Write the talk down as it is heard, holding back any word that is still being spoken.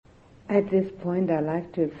At this point, I'd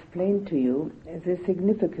like to explain to you the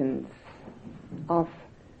significance of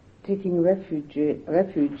taking refuge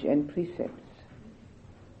and precepts.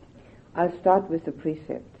 I'll start with the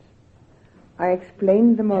precepts. I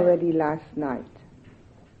explained them already last night.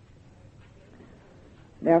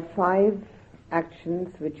 There are 5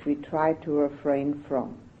 actions which we try to refrain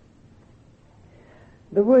from.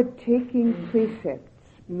 The word taking precepts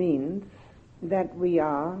means that we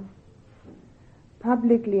are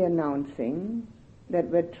publicly announcing that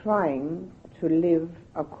we're trying to live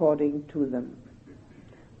according to them.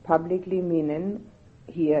 Publicly meaning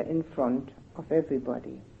here in front of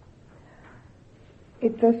everybody.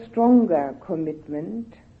 It's a stronger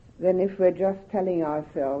commitment than if we're just telling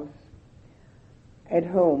ourselves at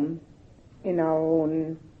home in our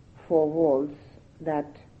own 4 walls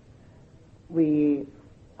that we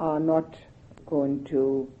are not going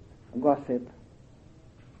to gossip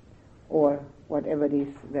or whatever it is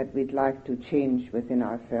that we'd like to change within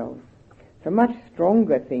ourselves. It's a much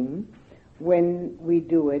stronger thing when we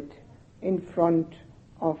do it in front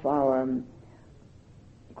of our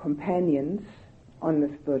companions on the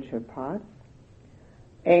spiritual path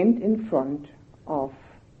and in front of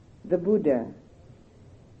the Buddha,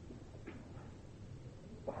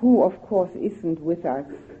 who of course isn't with us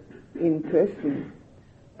in person,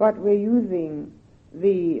 but we're using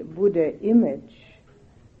the Buddha image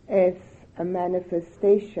as a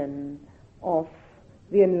manifestation of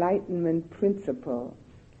the enlightenment principle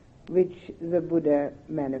which the Buddha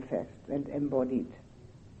manifests and embodied.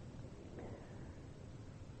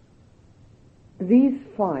 These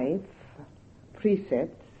 5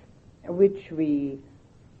 precepts which we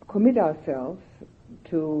commit ourselves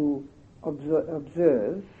to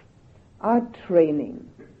observe are training.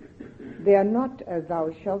 They are not a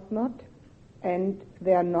thou shalt not, and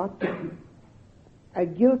they are not a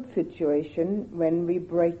guilt situation when we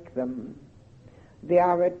break them. They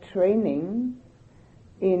are a training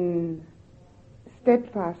in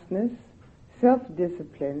steadfastness,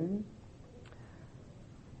 self-discipline,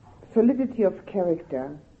 solidity of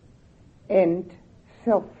character, and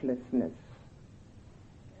selflessness.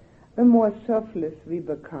 The more selfless we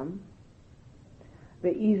become,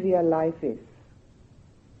 the easier life is.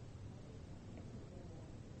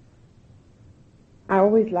 I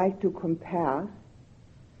always like to compare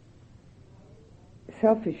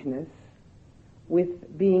selfishness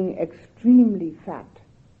with being extremely fat.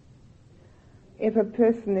 If a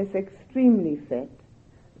person is extremely fat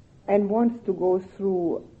and wants to go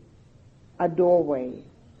through a doorway,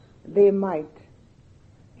 they might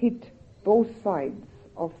hit both sides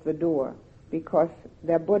of the door because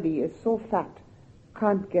their body is so fat,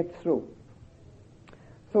 can't get through.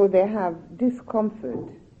 So they have discomfort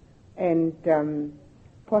and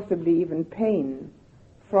possibly even pain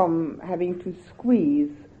from having to squeeze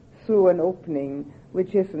through an opening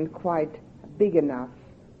which isn't quite big enough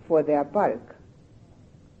for their bulk.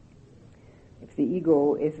 If the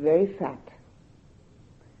ego is very fat,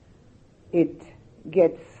 it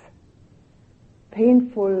gets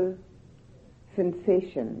painful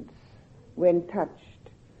sensations when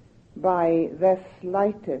touched by the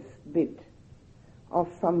slightest bit of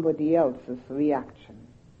somebody else's reaction.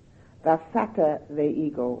 The fatter the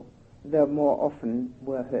ego, the more often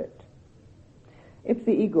we're hurt. If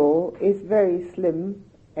the ego is very slim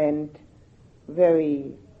and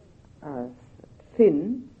very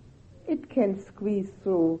thin, it can squeeze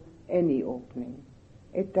through any opening.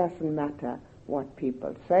 It doesn't matter what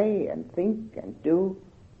people say and think and do.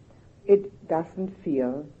 It doesn't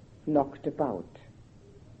feel knocked about.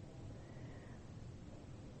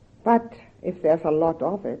 But if there's a lot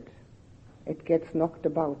of it, it gets knocked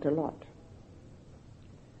about a lot.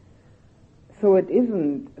 So it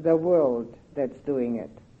isn't the world that's doing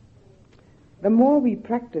it. The more we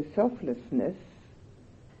practice selflessness,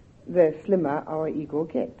 the slimmer our ego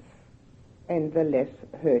gets, and the less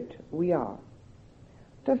hurt we are.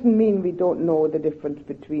 Doesn't mean we don't know the difference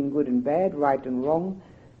between good and bad, right and wrong,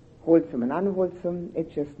 wholesome and unwholesome.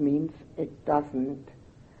 It just means it doesn't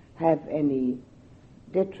have any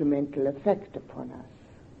detrimental effect upon us.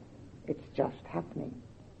 It's just happening.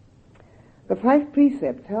 The 5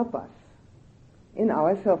 precepts help us in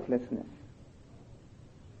our selflessness.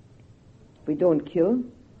 We don't kill,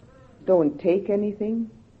 don't take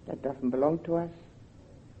anything that doesn't belong to us,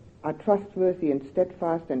 are trustworthy and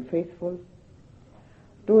steadfast and faithful,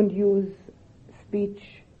 don't use speech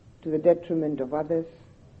to the detriment of others,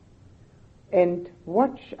 and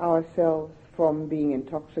watch ourselves from being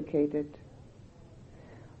intoxicated.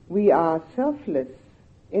 We are selfless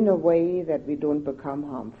in a way that we don't become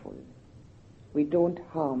harmful. We don't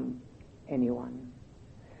harm anyone.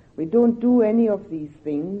 We don't do any of these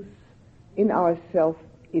things in our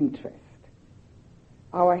self-interest.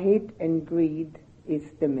 Our hate and greed is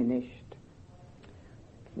diminished.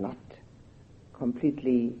 It's not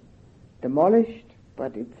completely demolished,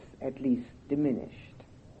 but it's at least diminished.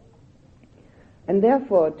 And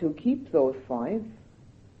therefore, to keep those 5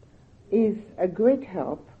 is a great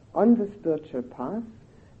help on the spiritual path,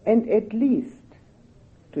 and at least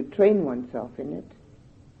to train oneself in it,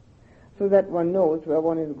 so that one knows where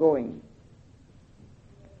one is going.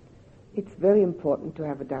 It's very important to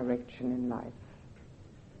have a direction in life.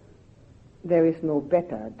 There is no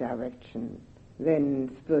better direction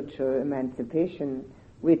than spiritual emancipation,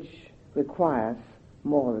 which requires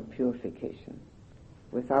moral purification.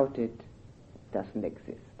 Without it, it doesn't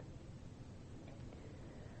exist.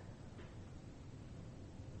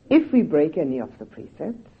 If we break any of the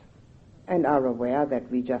precepts, and are aware that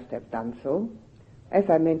we just have done so, as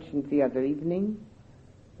I mentioned the other evening,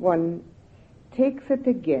 one takes it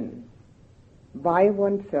again by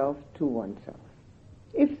oneself to oneself.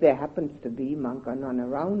 If there happens to be monk or nun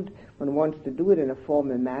around, one wants to do it in a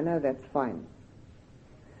formal manner, that's fine.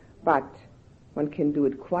 But one can do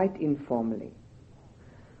it quite informally.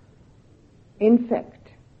 In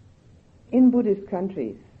fact, in Buddhist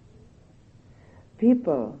countries,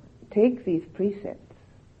 people take these precepts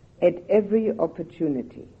at every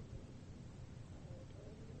opportunity.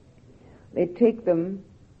 They take them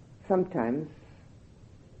sometimes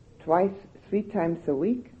 2, 3 times a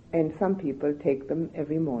week, and some people take them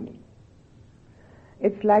every morning.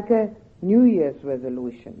 It's like a New Year's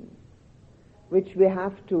resolution, which we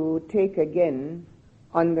have to take again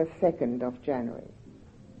on the 2nd of January.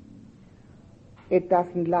 It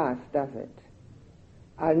doesn't last, does it?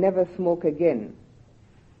 I'll never smoke again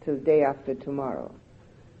till day after tomorrow.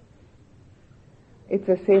 It's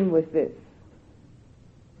the same with this.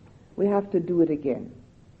 We have to do it again.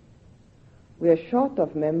 We are short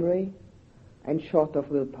of memory and short of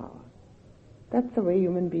willpower. That's the way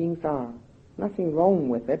human beings are. Nothing wrong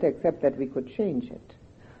with it, except that we could change it.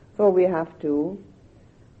 So we have to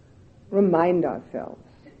remind ourselves.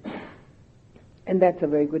 And that's a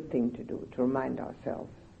very good thing to do, to remind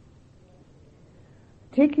ourselves.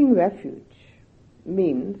 Taking refuge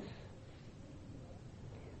means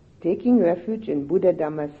taking refuge in Buddha,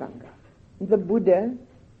 Dhamma, Sangha. The Buddha,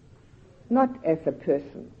 not as a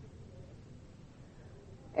person,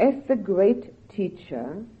 as the great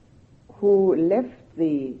teacher who left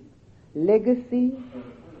the legacy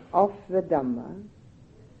of the Dhamma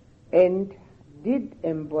and did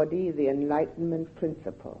embody the enlightenment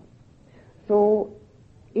principle. So,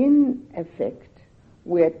 in effect,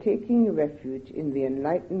 we are taking refuge in the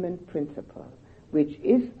enlightenment principle, which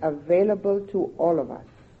is available to all of us.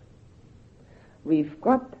 We've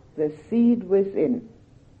got the seed within.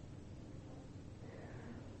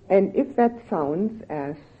 And if that sounds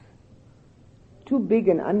as too big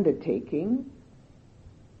an undertaking,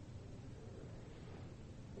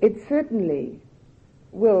 it certainly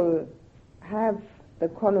will have the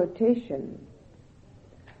connotation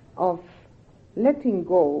of letting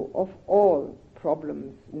go of all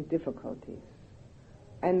problems and difficulties.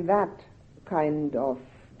 And that kind of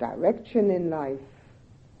direction in life,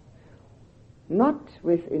 not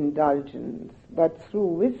with indulgence, but through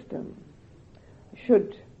wisdom,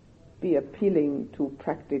 should be appealing to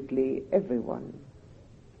practically everyone.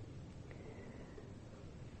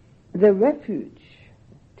 The refuge,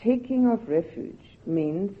 taking of refuge,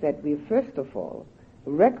 means that we first of all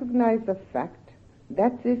recognize the fact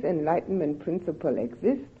that this enlightenment principle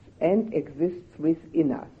exists and exists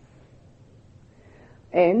within us,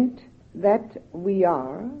 and that we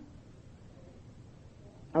are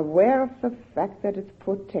aware of the fact that it's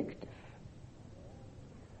protective.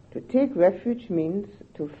 To take refuge means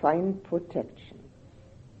to find protection.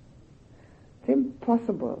 It's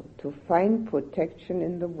impossible to find protection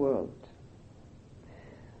in the world.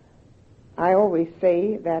 I always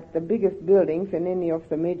say that the biggest buildings in any of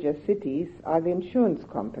the major cities are the insurance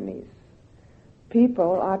companies.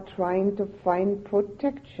 People are trying to find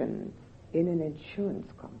protection in an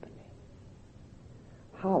insurance company.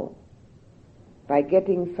 How? By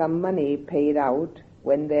getting some money paid out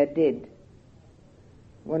when they're dead.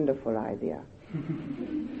 Wonderful idea.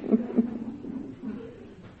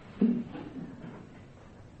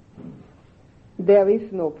 There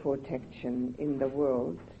is no protection in the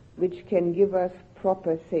world which can give us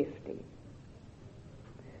proper safety.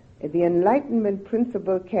 The enlightenment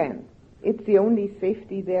principle can. It's the only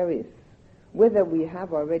safety there is. Whether we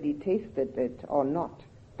have already tasted it or not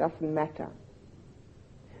doesn't matter.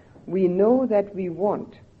 We know that we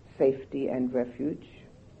want safety and refuge,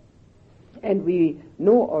 and we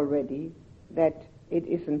know already that it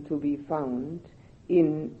isn't to be found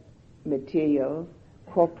in material,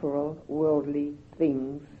 corporal, worldly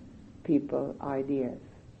things, people, ideas.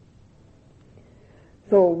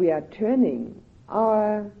 So we are turning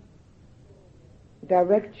our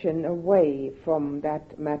direction away from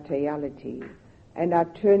that materiality and are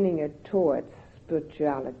turning it towards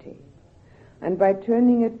spirituality. And by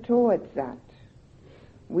turning it towards that,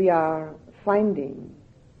 we are finding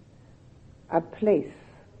a place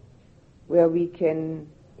where we can,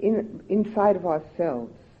 inside of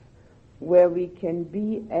ourselves, where we can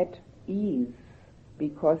be at ease,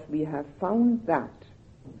 because we have found that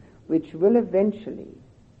which will eventually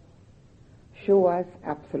show us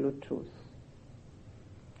absolute truth.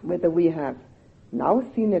 Whether we have now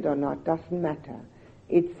seen it or not doesn't matter.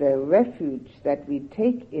 It's a refuge that we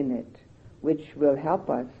take in it which will help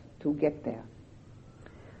us to get there.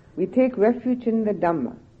 We take refuge in the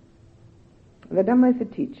Dhamma. The Dhamma is a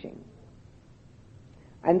teaching.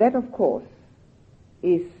 And that, of course,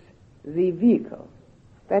 is the vehicle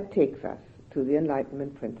that takes us to the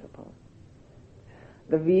enlightenment principle.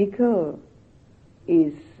 The vehicle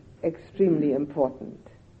is extremely important.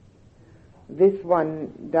 This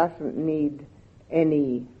one doesn't need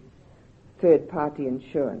any third-party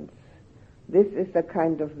insurance. This is the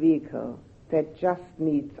kind of vehicle that just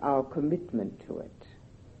needs our commitment to it.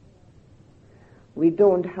 We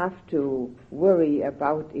don't have to worry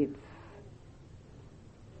about its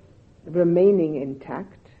remaining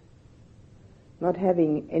intact, not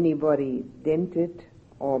having anybody dent it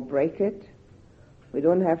or break it. We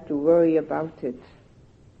don't have to worry about it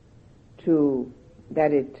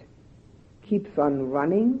that it keeps on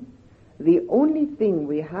running. The only thing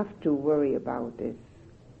we have to worry about is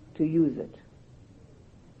to use it.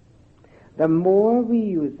 The more we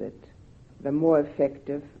use it, the more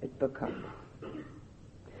effective it becomes.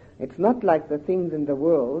 It's not like the things in the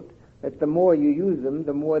world that the more you use them,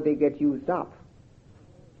 the more they get used up.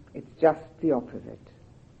 It's just the opposite.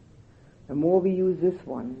 The more we use this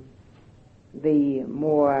one, the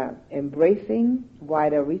more embracing,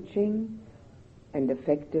 wider reaching, and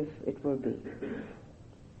effective it will be.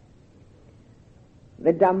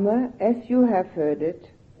 The Dhamma, as you have heard it,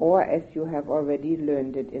 or as you have already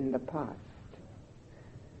learned it in the past.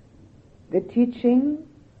 The teaching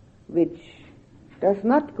which does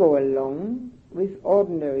not go along with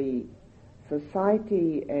ordinary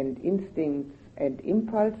society and instincts and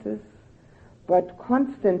impulses, but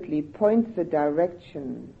constantly points the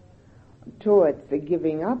direction towards the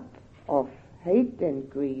giving up of hate and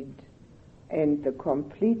greed and the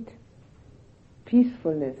complete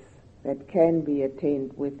peacefulness that can be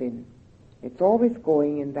attained within. It's always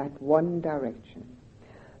going in that one direction.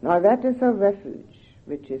 Now that is a refuge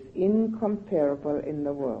which is incomparable in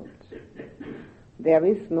the world. There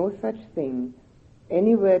is no such thing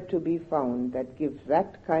anywhere to be found that gives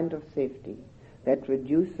that kind of safety, that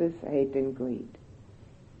reduces hate and greed.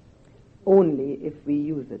 Only if we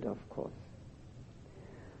use it, of course.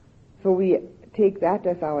 So we take that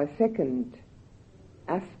as our second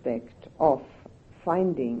aspect of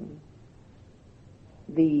finding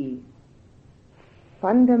the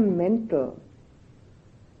fundamental,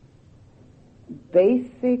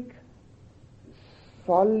 basic,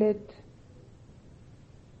 solid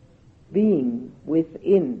being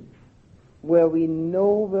within, where we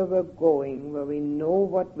know where we're going, where we know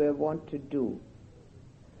what we want to do.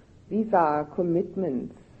 These are our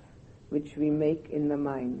commitments which we make in the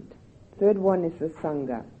mind. Third one is the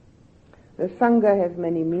Sangha. The Sangha has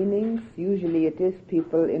many meanings. Usually it is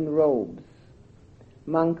people in robes,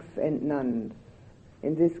 monks and nuns.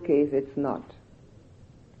 In this case it's not.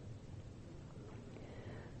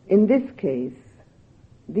 In this case,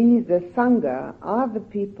 the Sangha are the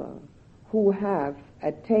people who have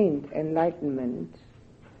attained enlightenment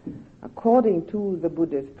according to the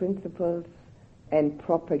Buddha's principles and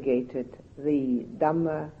propagated the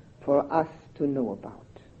Dhamma for us to know about,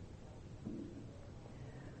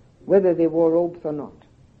 whether they wore robes or not.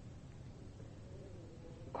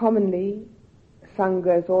 Commonly,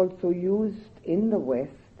 Sangha is also used in the West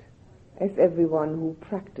as everyone who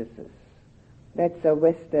practices. That's a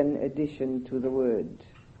Western addition to the word.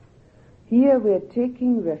 Here we're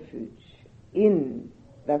taking refuge in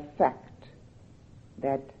the fact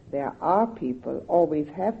that there are people, always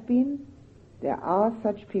have been, there are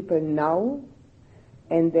such people now,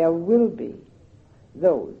 and there will be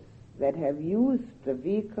those that have used the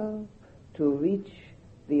vehicle to reach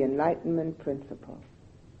the enlightenment principle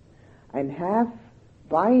and have,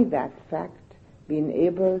 by that fact, been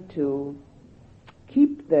able to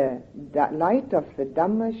keep the light of the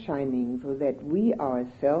Dhamma shining so that we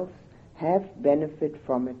ourselves have benefit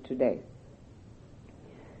from it today.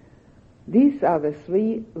 These are the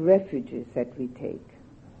three refuges that we take.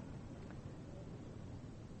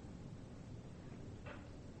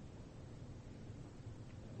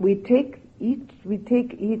 we take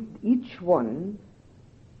each one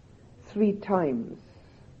 3 times.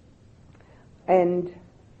 And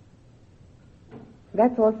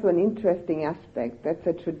that's also an interesting aspect. That's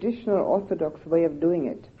a traditional Orthodox way of doing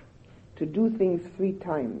it, to do things 3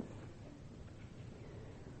 times.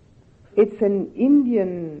 It's an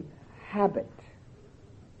Indian habit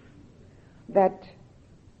that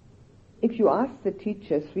if you ask the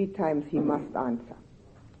teacher 3 times, he must answer,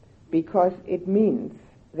 because it means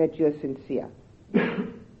that you're sincere.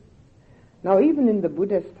 Now, even in the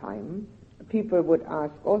Buddha's time, people would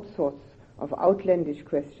ask all sorts of outlandish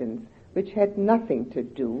questions which had nothing to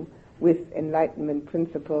do with enlightenment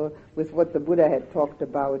principle, with what the Buddha had talked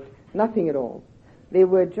about, nothing at all. They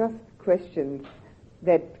were just questions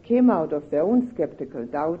that came out of their own skeptical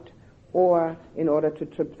doubt or in order to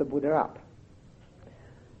trip the Buddha up.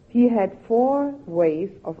 He had 4 ways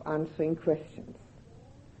of answering questions.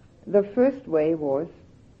 The first way was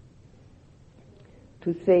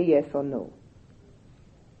to say yes or no.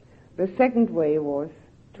 The second way was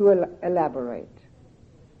to elaborate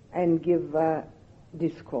and give a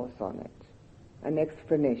discourse on it, an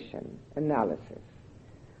explanation, analysis.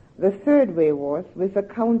 The third way was with a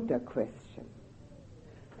counter question.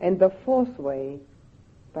 And the fourth way,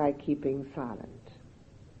 by keeping silent.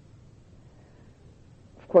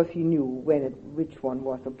 Of course, he knew which one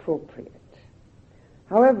was appropriate.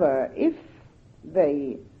 However, if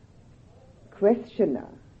the questioner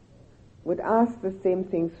would ask the same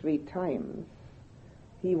thing 3 times,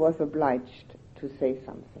 he was obliged to say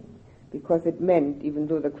something, because it meant, even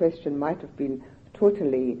though the question might have been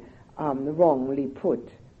totally wrongly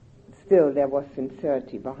put, still there was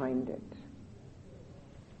sincerity behind it.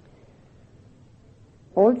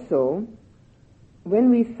 Also,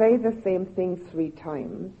 when we say the same thing 3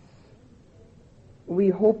 times, we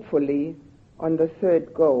hopefully, on the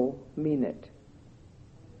 3rd go, mean it.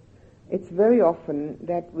 It's very often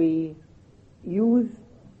that we use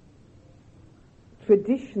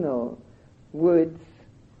traditional words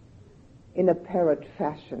in a parrot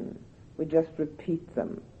fashion. We just repeat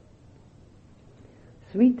them.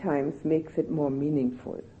 3 times makes it more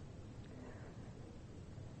meaningful.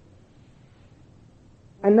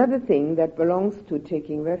 Another thing that belongs to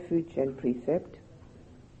taking refuge and precept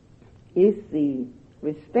is the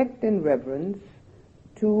respect and reverence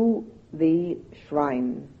to the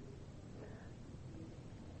shrine.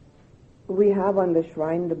 We have on the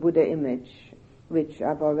shrine the Buddha image, which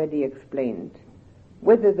I've already explained.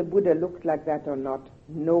 Whether the Buddha looked like that or not,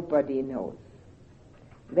 nobody knows.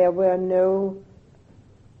 There were no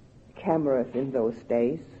cameras in those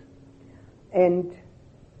days, and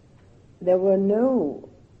there were no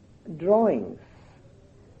drawings.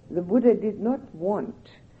 The Buddha did not want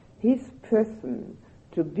his person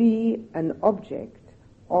to be an object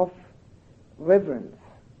of reverence.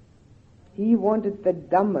 He wanted the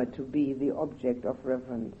Dhamma to be the object of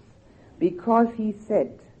reverence, because he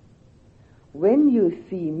said, when you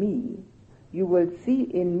see me, you will see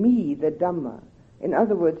in me the Dhamma. In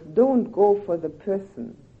other words, don't go for the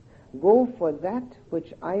person. Go for that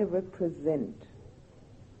which I represent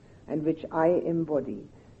and which I embody.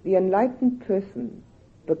 The enlightened person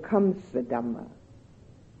becomes the Dhamma.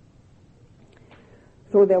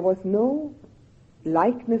 So there was no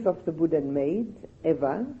likeness of the Buddha made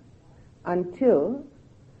ever until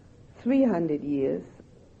 300 years,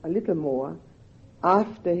 a little more,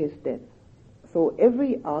 after his death. So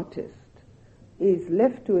every artist is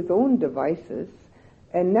left to his own devices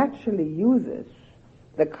and naturally uses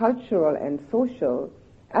the cultural and social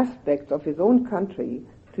aspects of his own country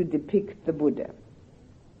to depict the Buddha.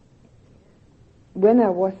 When I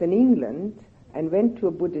was in England and went to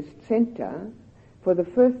a Buddhist center, for the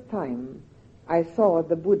first time I saw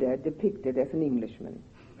the Buddha depicted as an Englishman.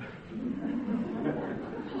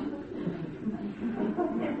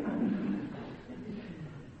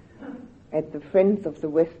 At the Friends of the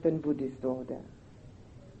Western Buddhist Order.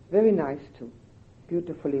 Very nice too.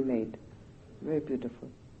 Beautifully made. Very beautiful.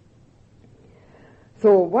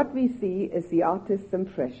 So what we see is the artist's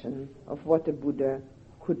impression of what a Buddha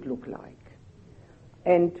could look like.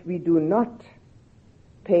 And we do not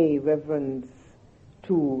pay reverence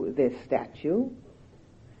to this statue,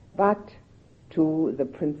 but to the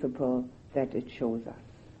principle that it shows us.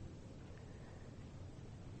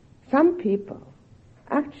 Some people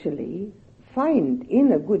actually find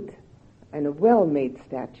in a good and a well-made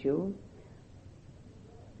statue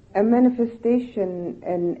a manifestation,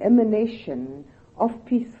 an emanation of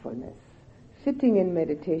peacefulness, sitting in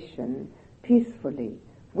meditation peacefully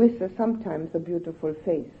with sometimes a beautiful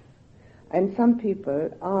face. And some people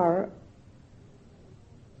are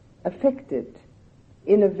affected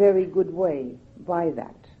in a very good way by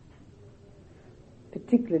that.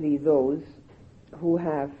 particularly those who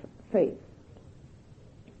have faith.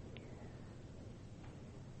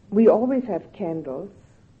 We always have candles,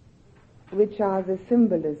 which are the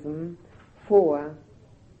symbolism for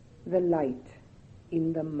the light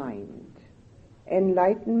in the mind.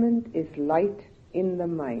 Enlightenment is light in the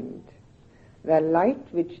mind. The light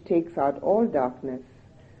which takes out all darkness,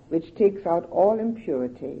 which takes out all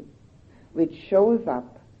impurity, which shows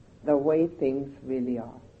up the way things really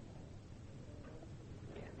are.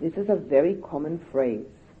 This is a very common phrase.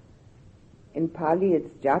 In Pali it's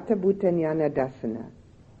Jata Bhuta Jnana Dasana,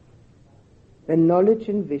 the knowledge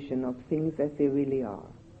and vision of things as they really are.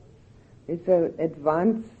 It's an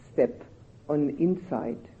advanced step on the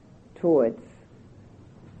inside towards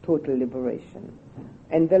total liberation.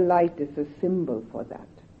 And the light is a symbol for that.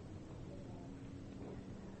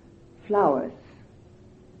 Flowers.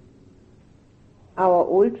 Our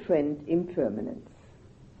old friend, impermanence.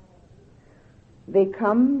 They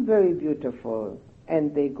come very beautiful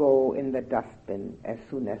and they go in the dustbin as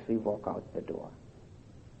soon as we walk out the door.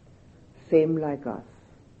 Same like us.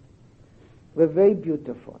 We're very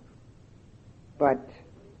beautiful, but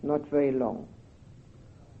not very long.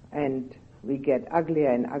 And we get uglier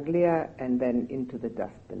and uglier and then into the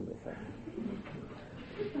dustbin with us.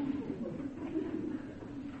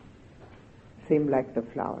 Same like the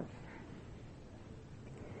flowers.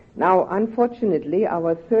 Now, unfortunately,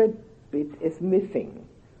 our third bit is missing,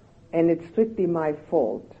 and it's strictly my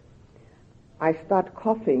fault. I start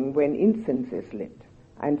coughing when incense is lit,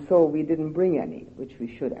 and so we didn't bring any, which we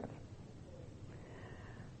should have,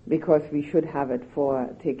 because we should have it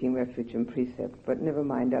for taking refuge in Precepts, but never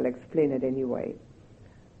mind, I'll explain it anyway.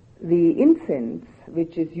 The incense,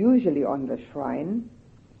 which is usually on the shrine,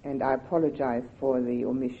 and I apologize for the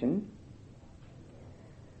omission,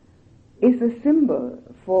 is a symbol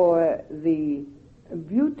for the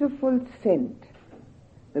beautiful scent,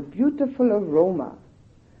 the beautiful aroma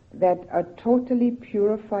that a totally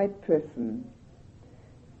purified person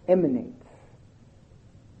emanates.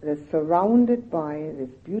 They're surrounded by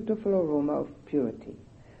this beautiful aroma of purity,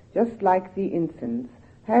 just like the incense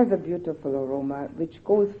has a beautiful aroma which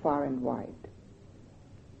goes far and wide.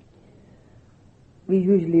 We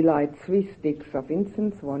usually light 3 sticks of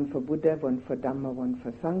incense, one for Buddha, one for Dhamma, one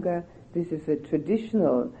for Sangha. This is a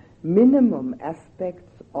traditional minimum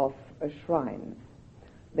aspects of a shrine.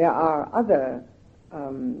 There are other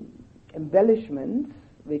embellishments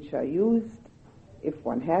which are used if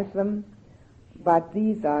one has them, but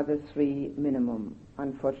these are the 3 minimum.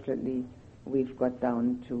 Unfortunately, we've got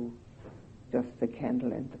down to just the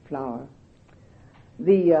candle and the flower.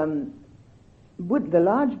 The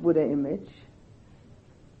large Buddha image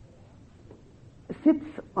sits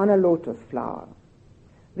on a lotus flower.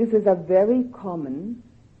 This is a very common,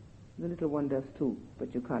 the little one does too,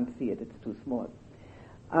 but you can't see it, it's too small.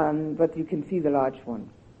 But you can see the large one.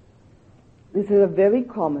 This is a very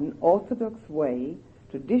common orthodox way,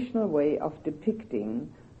 traditional way of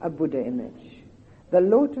depicting a Buddha image. The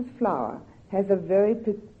lotus flower has a very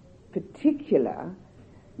particular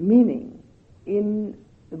meaning in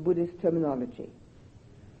the Buddhist terminology.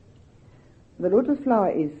 The lotus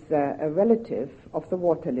flower is a relative of the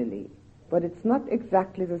water lily, but it's not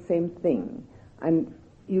exactly the same thing, and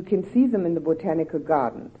you can see them in the botanical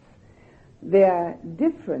gardens. Their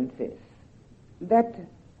difference is that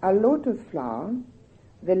a lotus flower,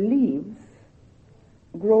 the leaves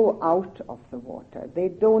grow out of the water. They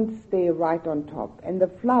don't stay right on top, and the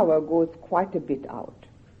flower goes quite a bit out.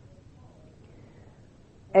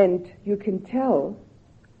 And you can tell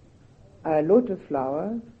a lotus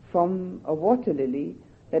flower from a water lily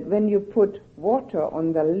that when you put water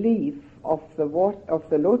on the leaf of the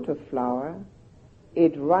lotus flower,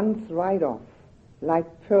 it runs right off like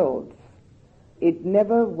pearls. It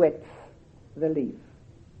never wets the leaf.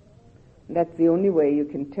 That's the only way you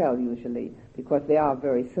can tell usually, because they are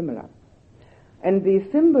very similar. And the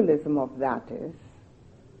symbolism of that is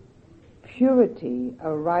purity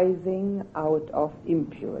arising out of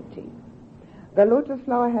impurity. The lotus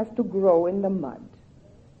flower has to grow in the mud,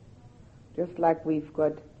 just like we've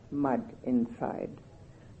got mud inside.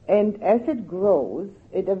 And as it grows,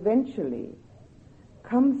 it eventually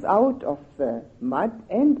comes out of the mud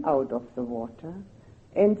and out of the water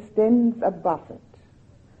and stands above it.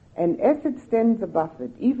 And as it stands above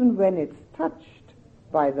it, even when it's touched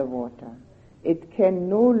by the water, it can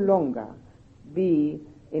no longer be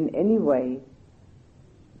in any way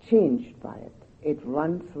changed by it. It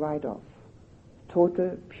runs right off.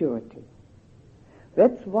 Total purity.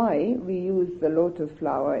 That's why we use the lotus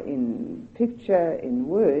flower in picture, in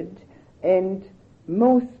word, and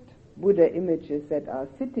most Buddha images that are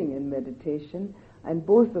sitting in meditation And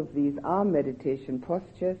both of these are meditation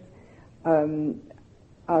postures,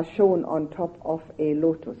 are shown on top of a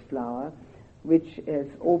lotus flower, which has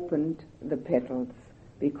opened the petals,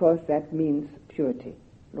 because that means purity.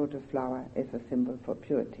 Lotus flower is a symbol for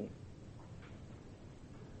purity.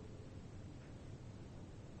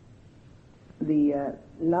 The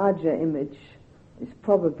larger image is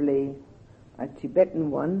probably a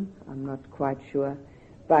Tibetan one, I'm not quite sure,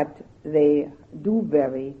 but they do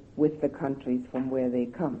vary with the countries from where they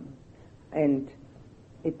come. And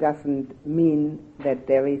it doesn't mean that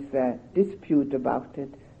there is a dispute about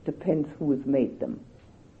it, depends who's made them.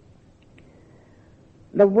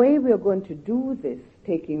 The way we are going to do this,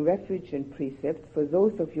 taking refuge in precepts, for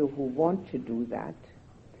those of you who want to do that,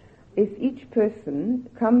 is each person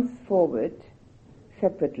comes forward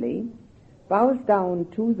separately, bows down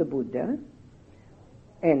to the Buddha,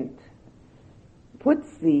 and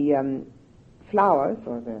puts the flowers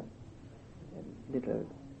or the little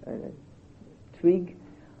twig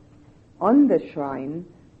on the shrine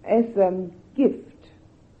as a gift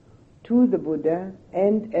to the Buddha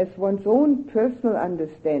and as one's own personal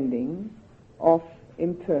understanding of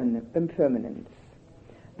impermanence.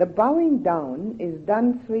 The bowing down is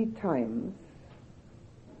done 3 times,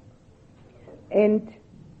 and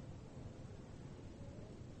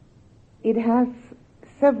it has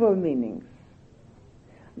several meanings.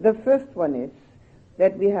 The first one is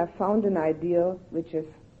that we have found an ideal which is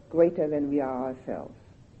greater than we are ourselves.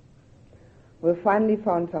 We've finally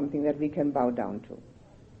found something that we can bow down to.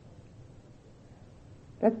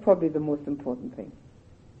 That's probably the most important thing.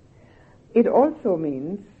 It also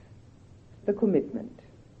means the commitment.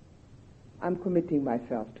 I'm committing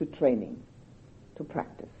myself to training, to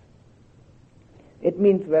practice. It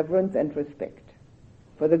means reverence and respect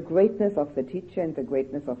for the greatness of the teacher and the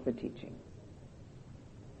greatness of the teaching.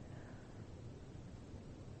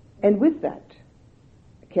 And with that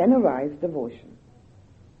can arise devotion.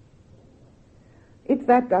 If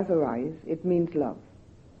that does arise, it means love.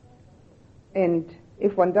 And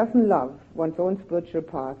if one doesn't love one's own spiritual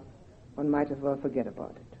path, one might as well forget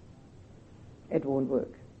about it. It won't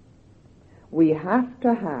work. We have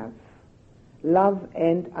to have love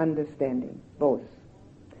and understanding, both.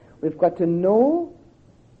 We've got to know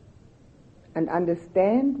and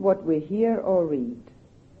understand what we hear or read.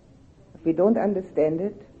 If we don't understand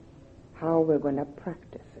it, how we're going to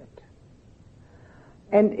practice it.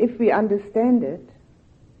 And if we understand it,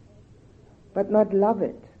 but not love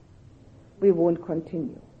it, we won't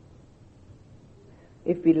continue.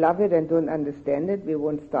 If we love it and don't understand it, we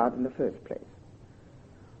won't start in the first place.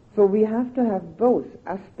 So we have to have both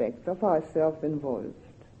aspects of ourselves involved.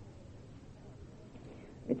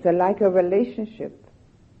 It's like a relationship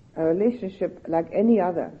like any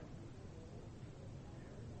other.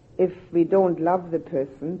 If we don't love the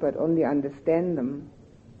person but only understand them,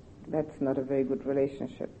 that's not a very good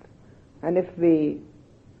relationship. And if we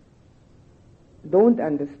don't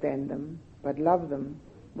understand them but love them,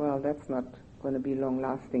 well, that's not going to be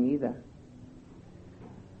long-lasting either.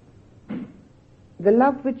 The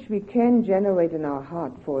love which we can generate in our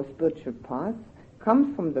heart for a spiritual path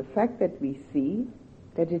comes from the fact that we see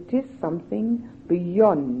that it is something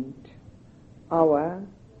beyond our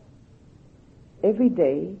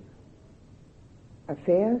everyday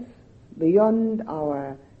affairs, beyond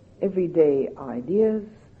our everyday ideas.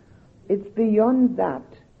 It's beyond that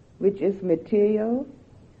which is material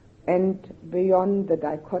and beyond the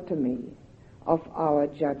dichotomy of our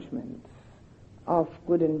judgments, of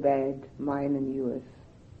good and bad, mine and yours,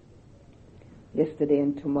 yesterday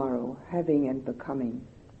and tomorrow, having and becoming.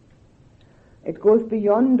 It goes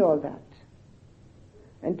beyond all that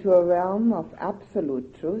into a realm of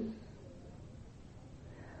absolute truth,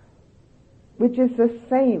 which is the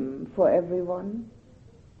same for everyone.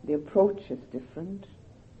 The approach is different.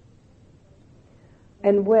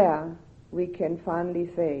 And where we can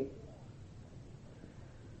finally say,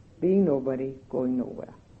 being nobody, going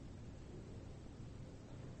nowhere.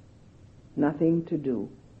 Nothing to do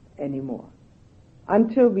anymore.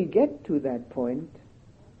 Until we get to that point,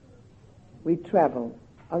 we travel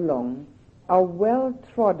along a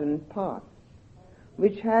well-trodden path,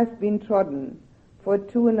 which has been trodden for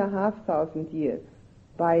 2,500 years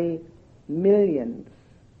by millions,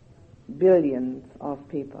 billions of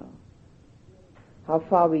people. How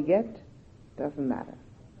far we get doesn't matter.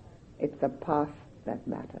 It's the path that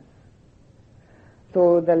matters.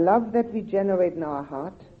 So the love that we generate in our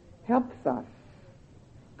heart helps us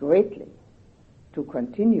greatly to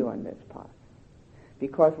continue on this path.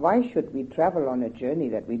 Because why should we travel on a journey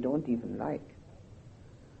that we don't even like?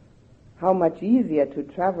 How much easier to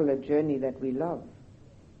travel a journey that we love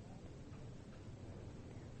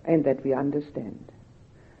and that we understand.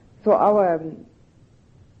 So our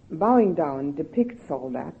bowing down depicts all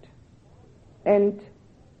that, and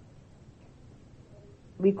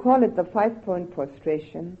we call it the 5-point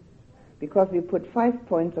prostration because we put 5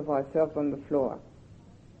 points of ourselves on the floor.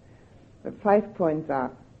 The 5 points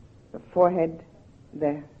are the forehead,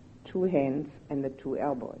 the 2 hands, and the 2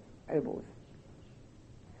 elbows.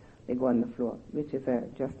 They go on the floor, which is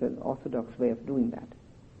just an orthodox way of doing that.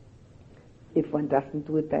 If one doesn't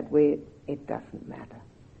do it that way, it doesn't matter.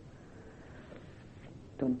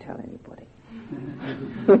 Don't tell anybody.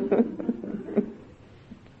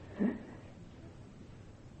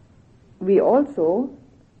 We also,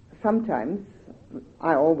 sometimes,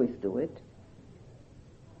 I always do it,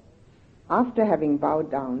 after having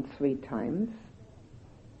bowed down 3 times,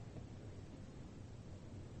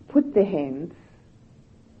 put the hands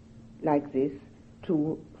like this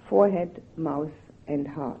to forehead, mouth, and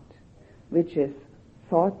heart, which is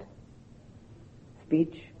thought,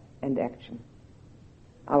 speech, and action.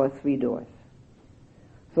 Our 3 doors.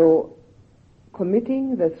 So,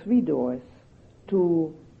 committing the 3 doors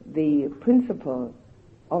to the principle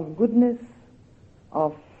of goodness,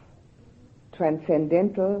 of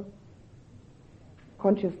transcendental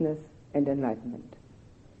consciousness and enlightenment.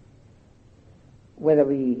 Whether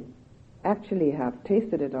we actually have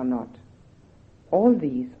tasted it or not, all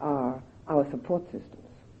these are our support systems.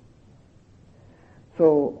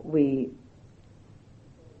 So we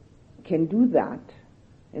can do that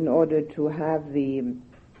in order to have the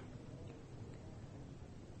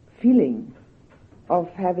feeling of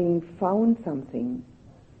having found something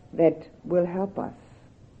that will help us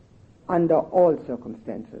under all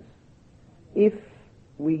circumstances, if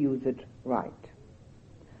we use it right.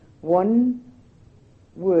 One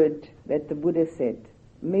word that the Buddha said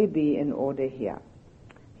may be in order here.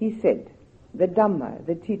 He said, the Dhamma,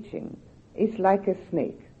 the teaching, is like a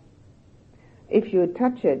snake. If you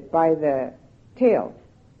touch it by the tail,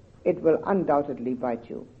 it will undoubtedly bite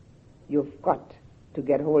you. You've got to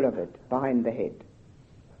get hold of it behind the head.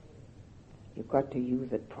 You've got to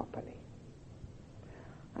use it properly.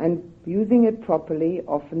 And using it properly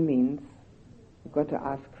often means you've got to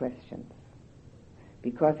ask questions,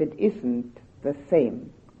 because it isn't the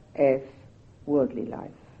same as worldly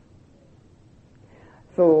life.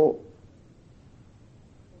 So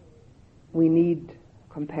we need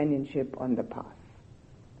companionship on the path,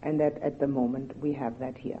 and that at the moment we have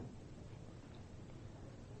that here.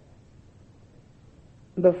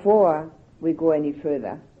 Before we go any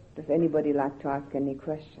further, does anybody like to ask any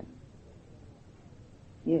question?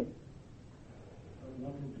 Yes.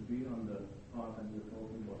 Wanting to be on the path, and you're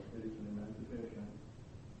talking about spiritual emancipation,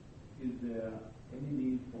 is there any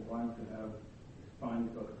need for one to have spine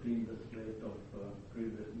or clean the slate of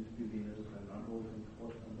previous misdemeanors and unwholesome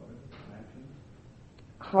thoughts and whatever actions?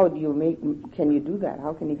 How do you can you do that?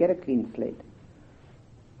 How can you get a clean slate?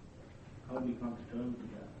 How do you come to terms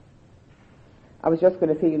with that? I was just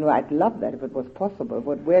going to say, I'd love that if it was possible,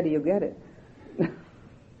 but where do you get it?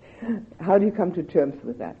 How do you come to terms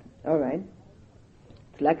with that? All right.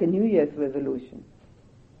 It's like a New Year's resolution.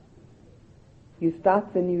 You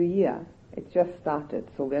start the new year. It just started,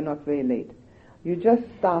 so we're not very late. You just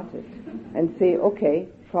start it and say, okay,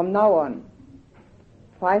 from now on,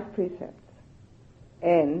 5 precepts,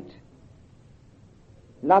 and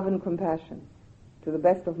love and compassion to the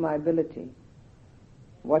best of my ability,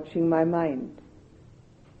 watching my mind,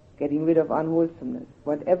 getting rid of unwholesomeness,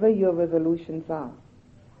 whatever your resolutions are,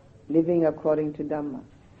 living according to Dhamma.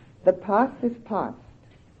 The past is past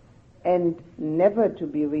and never to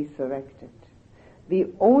be resurrected. The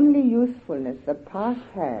only usefulness the past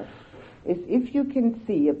has is if you can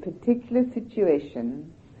see a particular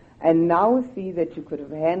situation and now see that you could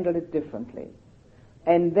have handled it differently,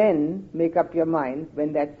 and then make up your mind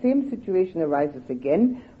when that same situation arises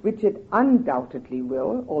again, which it undoubtedly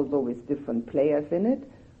will, although with different players in it,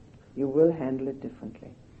 you will handle it differently.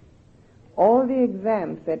 All the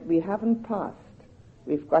exams that we haven't passed,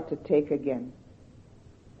 we've got to take again.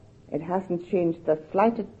 It hasn't changed the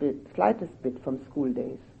slightest bit from school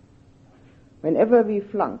days. Whenever we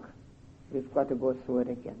flunk, we've got to go through it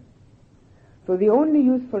again. So the only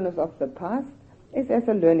usefulness of the past is as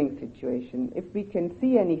a learning situation. If we can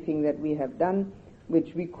see anything that we have done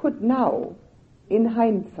which we could now, in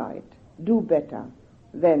hindsight, do better,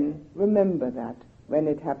 then remember that when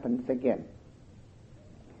it happens again.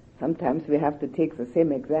 Sometimes we have to take the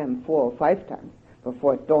same exam 4 or 5 times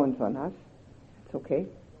before it dawns on us. It's okay.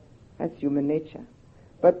 That's human nature.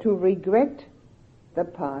 But to regret the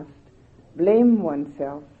past, blame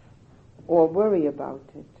oneself, or worry about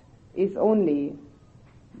it is only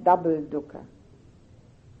double dukkha,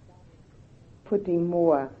 putting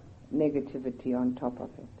more negativity on top of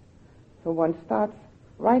it. So one starts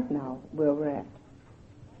right now where we're at.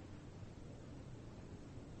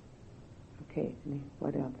 Okay,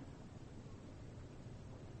 what else?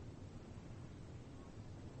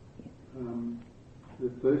 The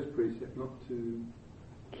first precept, not to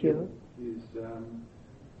Kill, is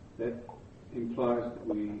that implies that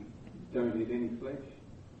we don't eat any flesh.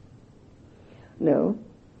 No,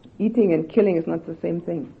 eating and killing is not the same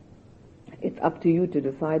thing. It's up to you to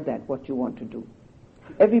decide that, what you want to do.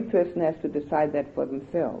 Every person has to decide that for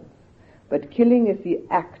themselves. But killing is the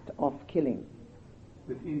act of killing.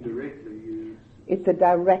 But indirectly It's a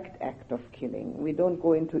direct act of killing. We don't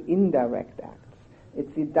go into indirect acts.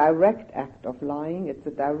 It's the direct act of lying. It's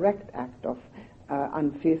a direct act of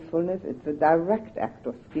unfaithfulness. It's a direct act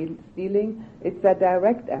of stealing. It's a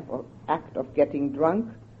direct act of getting drunk.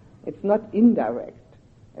 It's not indirect.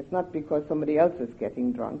 It's not because somebody else is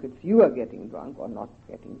getting drunk. It's you are getting drunk or not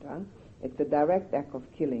getting drunk. It's a direct act of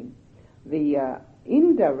killing. The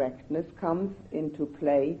indirectness comes into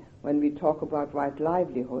play when we talk about right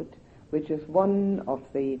livelihood, which is one of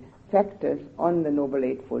the factors on the Noble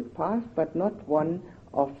Eightfold Path, but not one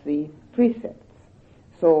of the precepts.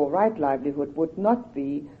 So right livelihood would not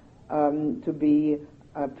be to be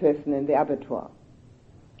a person in the abattoir.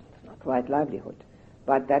 It's not right livelihood,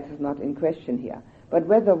 but that is not in question here. But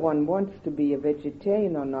whether one wants to be a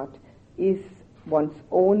vegetarian or not is one's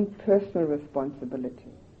own personal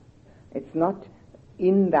responsibility. It's not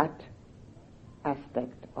in that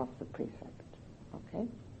aspect of the precept. Okay?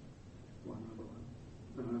 one other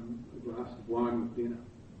one. A glass of wine with dinner.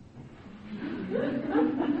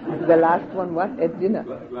 The last one, what? At dinner?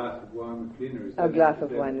 A glass of wine with dinner. A glass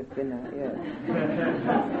of wine at dinner, yes.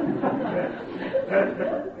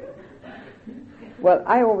 Well,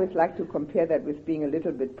 I always like to compare that with being a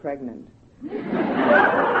little bit pregnant.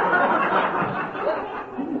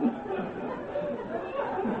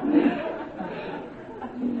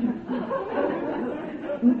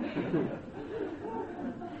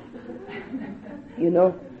 You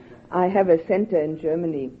know, I have a center in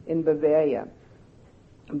Germany, in Bavaria.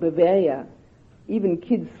 Bavaria, even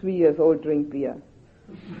kids 3 years old drink beer.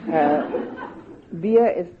 Beer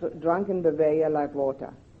is drunk in Bavaria like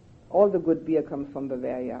water. All the good beer comes from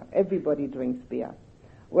Bavaria. Everybody drinks beer.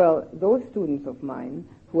 Well, those students of mine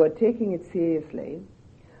who are taking it seriously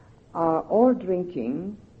are all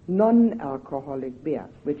drinking non-alcoholic beer,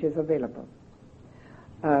 which is available.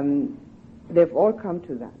 They've all come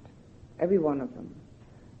to that, every one of them,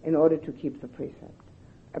 in order to keep the precept.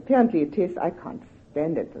 Apparently it tastes, I can't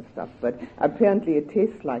stand it, the stuff, but apparently it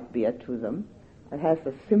tastes like beer to them. It has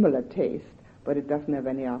a similar taste, but it doesn't have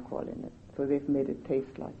any alcohol in it. So they've made it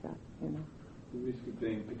taste like that, you know. The risk of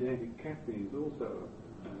being pedantic, caffeine is also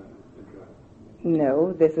a drug.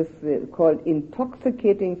 No, this is called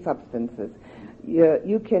intoxicating substances.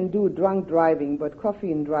 You can do drunk driving, but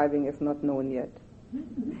caffeine driving is not known yet.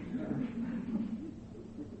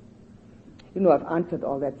 You know, I've answered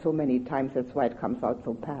all that so many times, that's why it comes out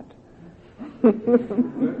so pat. So is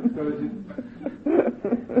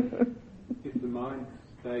it, if the mind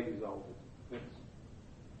state is altered, that's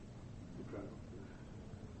the drug?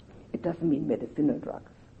 It doesn't mean medicinal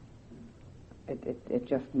drugs. It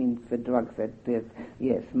just means the drugs that there's,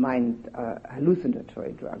 yes, mind,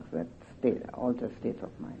 hallucinatory drugs that alter state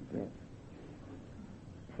of mind, yes.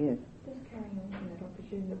 Yes. Just carrying on from that, I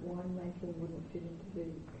presume that winemaking wouldn't fit into the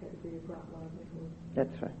category of right livelihood.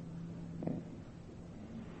 That's right. Yeah.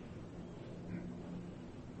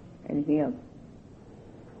 Anything else?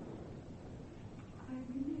 Can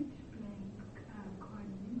you explain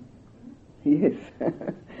Yes,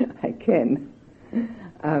 I can.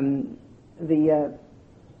 Leah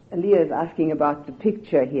is asking about the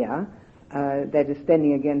picture here that is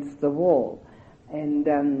standing against the wall. And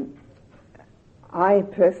I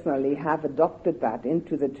personally have adopted that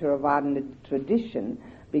into the Theravada tradition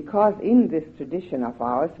because in this tradition of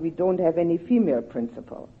ours we don't have any female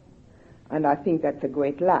principle. And I think that's a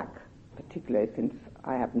great lack, particularly since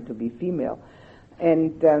I happen to be female.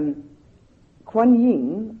 And Kuan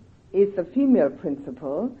Yin is a female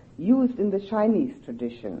principle used in the Chinese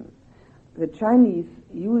tradition. The Chinese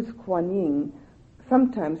use Kuan Yin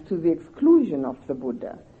sometimes to the exclusion of the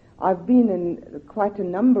Buddha. I've been in quite a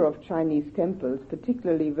number of Chinese temples,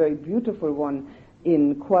 particularly a very beautiful one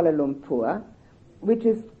in Kuala Lumpur, which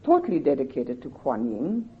is totally dedicated to Kuan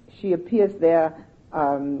Yin. She appears there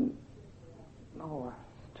 12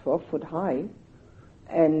 foot high,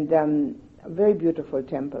 and a very beautiful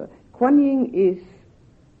temple. Kuan Yin is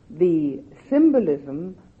the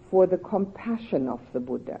symbolism for the compassion of the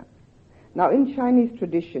Buddha. Now, in Chinese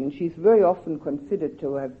tradition, she's very often considered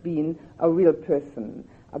to have been a real person,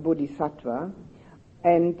 a bodhisattva,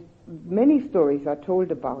 and many stories are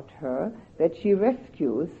told about her that she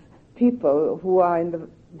rescues people who are in the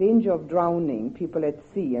danger of drowning, people at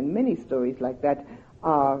sea, and many stories like that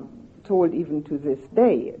are told even to this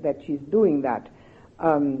day that she's doing that.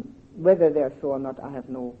 Whether they're so or not, I have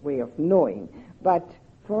no way of knowing. But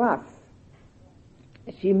for us,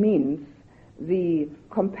 she means the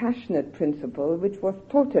compassionate principle, which was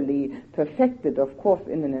totally perfected, of course,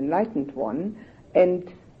 in an enlightened one,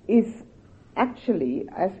 and is actually,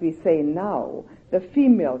 as we say now, the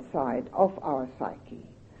female side of our psyche.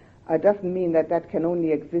 It doesn't mean that that can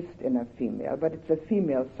only exist in a female, but it's the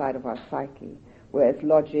female side of our psyche, whereas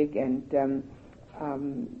logic and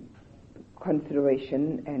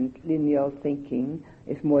consideration and lineal thinking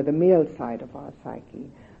is more the male side of our psyche.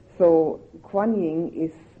 So Kuan Yin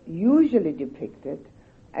is usually depicted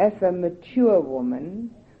as a mature woman,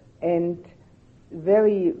 and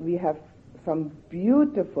we have some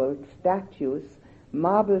beautiful statues,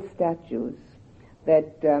 marble statues,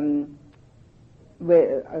 that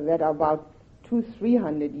are about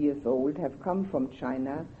 200-300 years old, have come from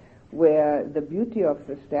China, where the beauty of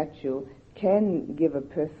the statue can give a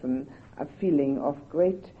person a feeling of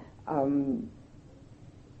great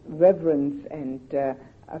reverence and a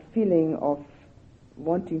feeling of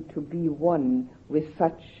wanting to be one with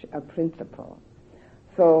such a principle.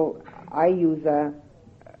 So I use a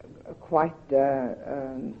quite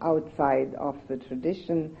outside of the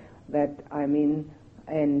tradition that I'm in,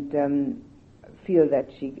 and feel that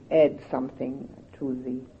she adds something to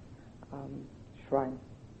the shrine.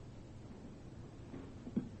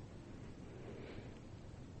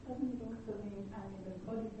 Doesn't it also mean the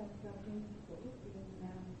bodhisattva principle in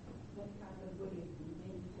that kind of Buddhism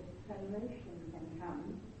means that salvation can come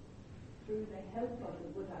through the help of the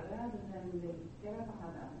Buddha rather than the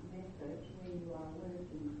Theravada method where you are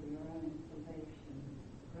working for your own salvation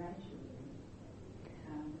gradually?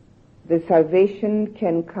 The salvation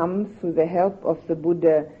can come through the help of the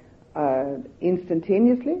Buddha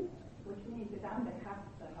instantaneously? Which means it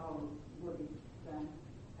undercuts the whole Buddhist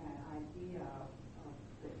idea of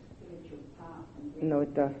the spiritual path. No,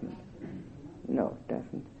 it doesn't. No, it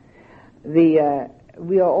doesn't. We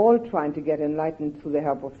are all trying to get enlightened through the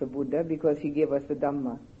help of the Buddha because he gave us the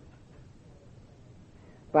Dhamma.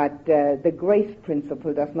 But the grace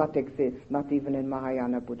principle does not exist, not even in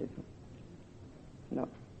Mahayana Buddhism. No.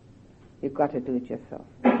 You've got to do it yourself.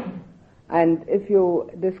 And if you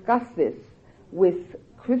discuss this with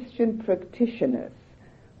Christian practitioners,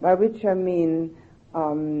 by which I mean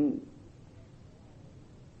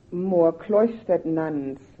more cloistered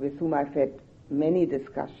nuns with whom I've had many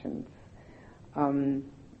discussions,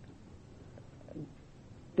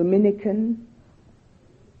 Dominican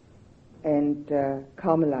and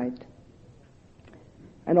Carmelite,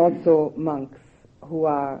 and also monks who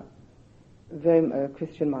are very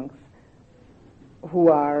Christian monks who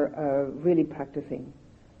are really practicing.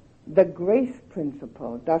 The grace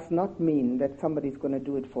principle does not mean that somebody's going to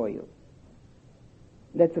do it for you.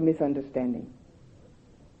 That's a misunderstanding.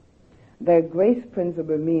 The grace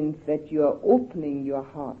principle means that you are opening your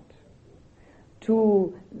heart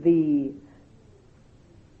to the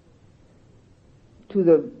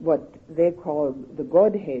what they call the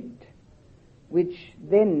Godhead, which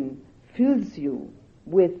then fills you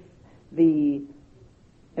with the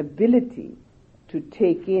ability to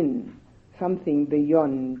take in something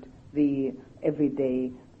beyond the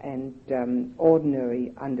everyday and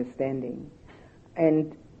ordinary understanding.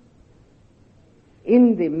 And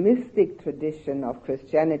in the mystic tradition of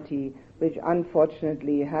Christianity, which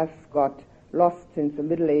unfortunately has got lost since the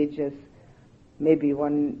Middle Ages, maybe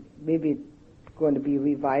it's going to be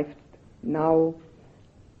revived now,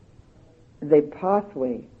 the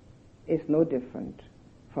pathway is no different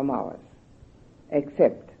from ours,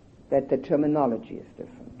 except that the terminology is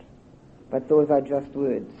different. But those are just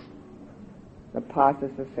words. The path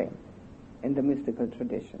is the same in the mystical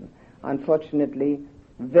tradition. Unfortunately,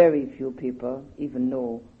 very few people even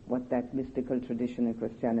know what that mystical tradition in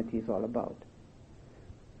Christianity is all about.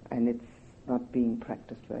 And it's not being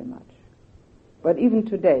practiced very much. But even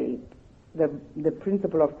today, the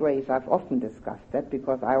principle of grace, I've often discussed that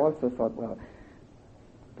because I also thought, well,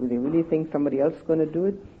 do they really think somebody else is going to do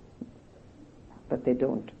it? But they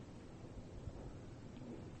don't.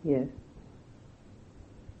 Yes.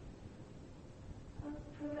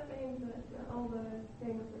 So that means that all the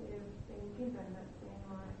things that you've been given that seem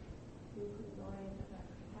like you could believe that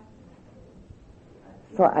could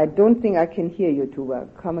happen. So I don't think I can hear you too well.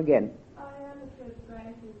 Come again. I understood grace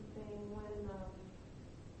as being when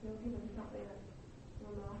you're given something that's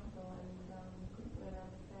remarkable and you couldn't really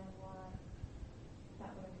understand why that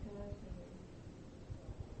would occur to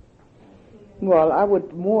you. Well, I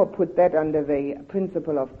would more put that under the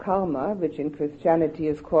principle of karma, which in Christianity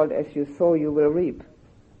is called as you sow, you will reap.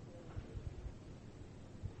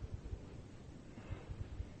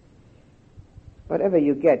 Whatever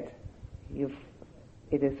you get, it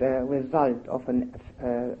is a result of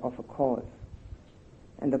a cause,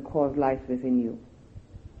 and the cause lies within you.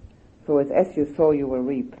 So it's as you sow, you will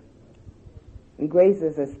reap. And grace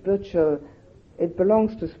is a spiritual, it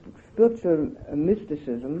belongs to spiritual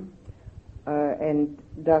mysticism, and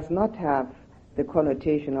does not have the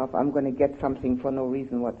connotation of I'm going to get something for no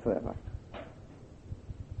reason whatsoever.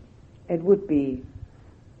 It would be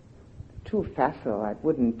too facile. I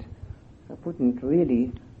wouldn't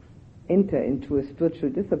really enter into a spiritual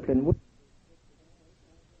discipline.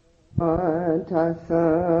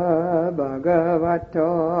 Tassa bhagavato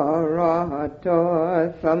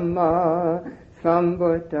arahato samma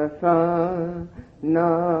sambuddhassa.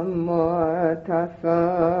 Namo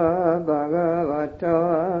tassa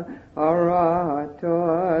bhagavato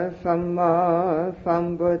arahato samma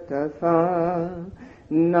sambuddhassa.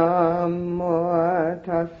 Namo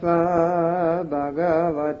tassa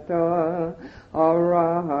bhagavato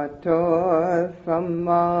arahato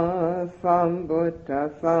samma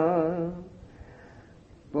sambuddhassa.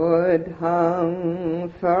 Buddhang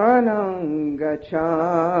saranang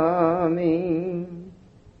gacchami.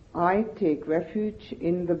 I take refuge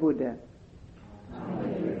in the Buddha.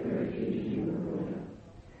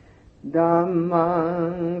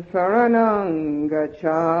 Dhammang saranang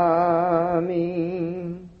gacchami.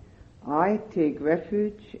 I take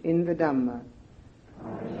refuge in the Dhamma.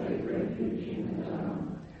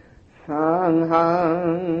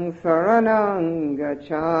 Sanghang saranang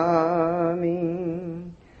gacchami.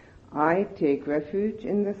 I take refuge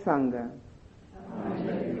in the Sangha.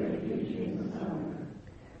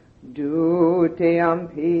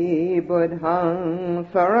 Dutiyampi buddhang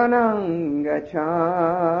saranang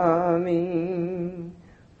gacchami.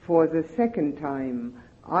 For the second time,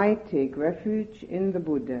 I take refuge in the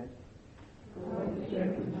Buddha.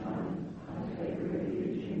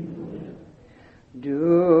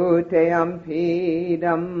 Dutiyampi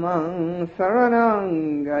dhammang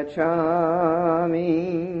saranang gacchami.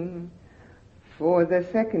 For the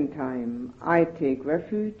second time, I take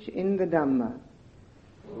refuge in the Dhamma.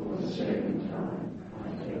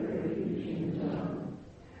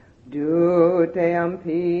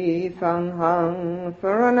 Dutiyampi sanghang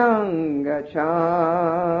saranang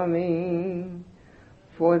gacchami.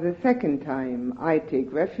 For the second time, I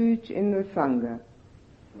take refuge in the Sangha.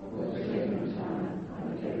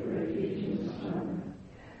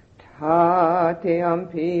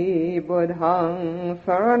 Tatiyampi buddhang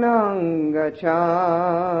saranang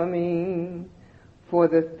gacchami. For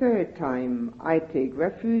the third time, I take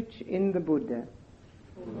refuge in the Buddha.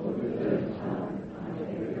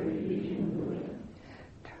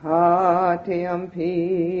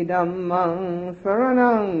 Tatiyampi dhammang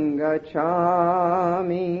saranang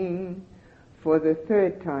gacchami. For the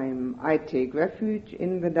third time, I take refuge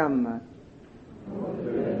in the Dhamma.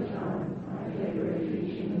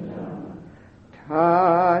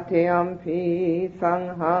 Tatiyampi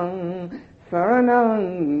sanghang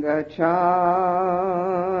saranang gacchami.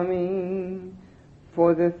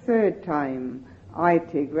 For the third time, I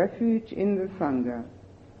take refuge in the Sangha.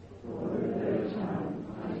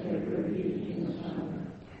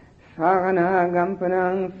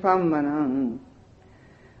 Saranagampanang sammanang.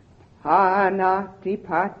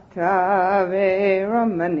 Anatipata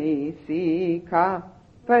veramani sika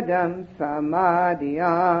padam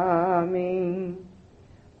samadhiyami.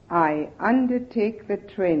 I undertake the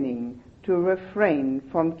training to refrain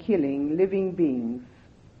from killing living beings.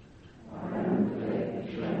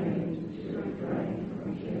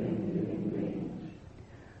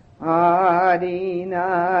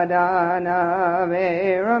 Adina dana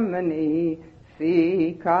veramani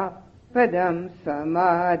sika padam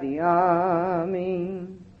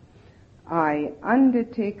samadhiyami. I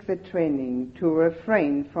undertake the training to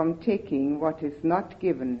refrain from taking what is not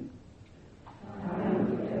given.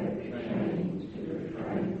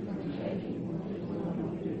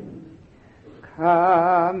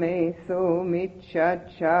 Kame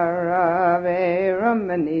sumichachara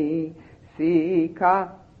veramani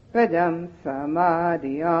sika padam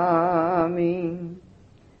samadhiyami.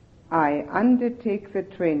 I undertake the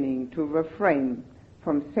training to refrain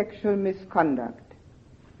from sexual misconduct.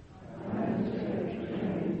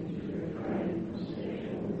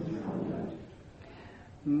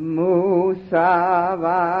 Musavara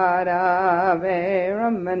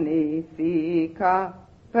veramani sika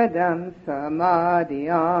padam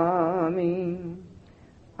samadhiyami.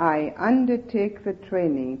 I undertake the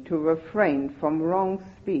training to refrain from wrong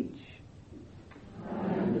speech.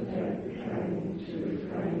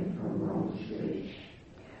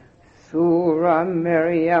 Sura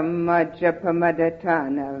Miriam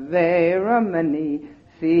Japamadhatana Veramani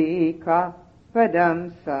Sika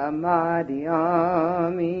Padam Samadhyami.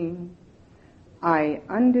 I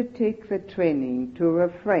undertake the training to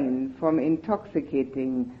refrain from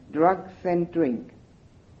intoxicating drugs and drink.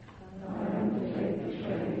 I undertake the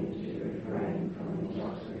training to refrain from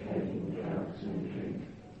intoxicating drugs and drink.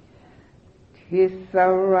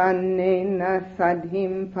 Tisaranena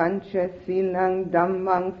sadhim pancha silang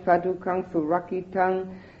dhammang sadukang surakitang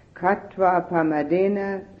katva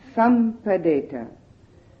pamadena sampadeta.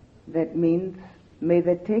 That means, may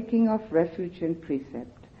the taking of refuge and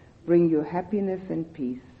precept bring you happiness and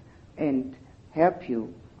peace and help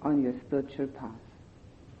you on your spiritual path.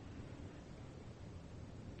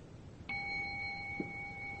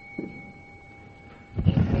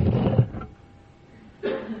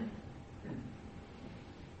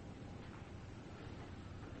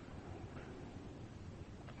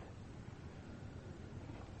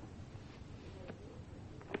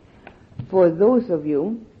 For those of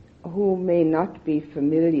you who may not be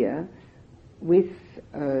familiar with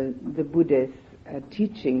the Buddha's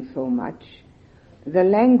teaching so much, the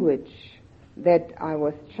language that I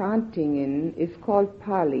was chanting in is called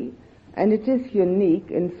Pali, and it is unique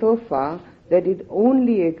insofar that it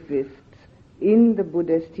only exists in the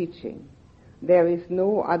Buddha's teaching. There is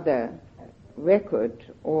no other record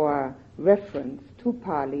or reference to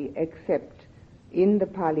Pali except in the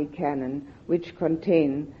Pali canon, which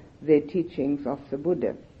contain the teachings of the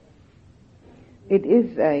Buddha. It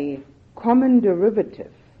is a common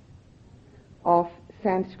derivative of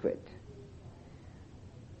Sanskrit.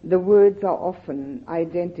 The words are often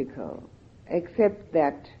identical, except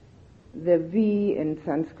that the V in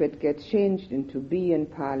Sanskrit gets changed into B in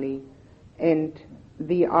Pali, and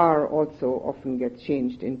the R also often gets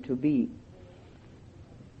changed into B,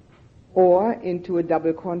 or into a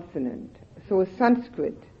double consonant. So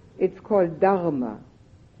Sanskrit, it's called Dharma.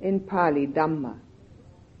 In Pali, Dhamma.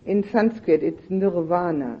 In Sanskrit, it's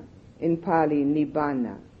Nirvana. In Pali,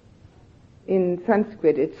 Nibbana. In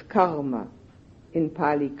Sanskrit, it's Karma. In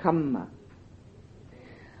Pali, Kamma.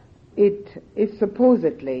 It is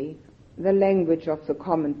supposedly the language of the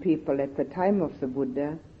common people at the time of the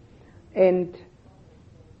Buddha, and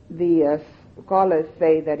the scholars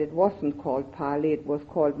say that it wasn't called Pali, it was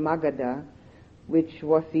called Magadha, which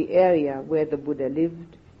was the area where the Buddha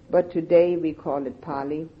lived. But today we call it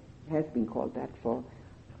Pali, has been called that for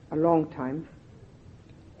a long time.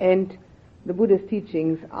 And the Buddha's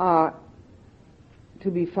teachings are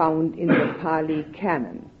to be found in the Pali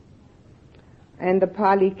canon. And the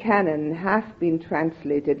Pali canon has been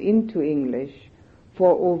translated into English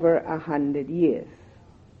for over 100 years.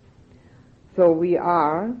 So we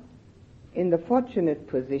are in the fortunate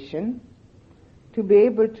position to be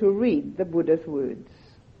able to read the Buddha's words,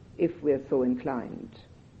 if we're so inclined.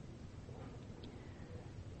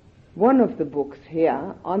 One of the books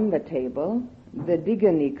here on the table, the Digha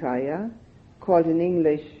Nikaya, called in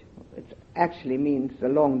English, it actually means the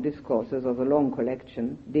long discourses or the long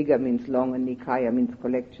collection. Digha means long and Nikaya means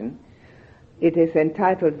collection. It is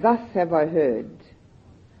entitled, Thus Have I Heard,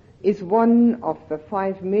 is one of the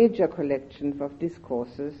 5 major collections of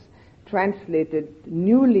discourses translated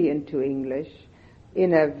newly into English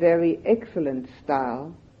in a very excellent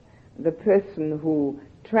style. The person who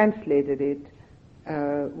translated it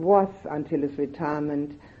was, until his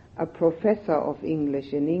retirement, a professor of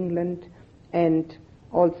English in England and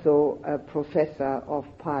also a professor of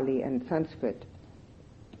Pali and Sanskrit.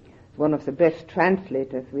 One of the best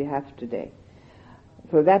translators we have today.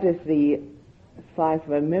 So that is the, as far as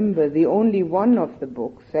I remember, the only one of the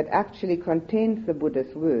books that actually contains the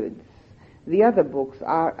Buddha's words. The other books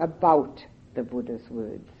are about the Buddha's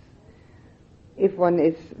words. If one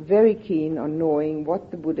is very keen on knowing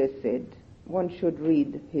what the Buddha said, one should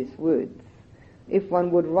read his words. If one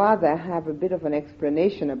would rather have a bit of an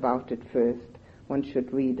explanation about it first, one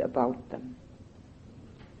should read about them.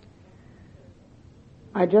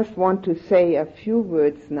 I just want to say a few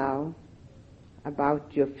words now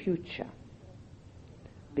about your future,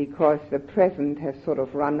 because the present has sort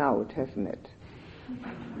of run out, hasn't it?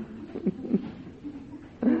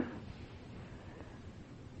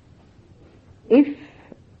 If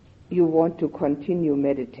you want to continue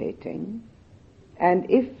meditating, and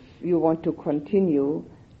if you want to continue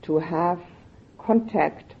to have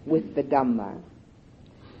contact with the Dhamma,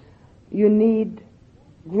 you need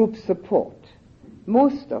group support.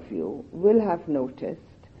 Most of you will have noticed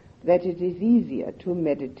that it is easier to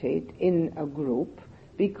meditate in a group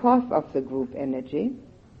because of the group energy,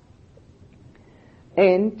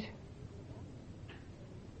 and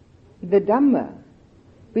the Dhamma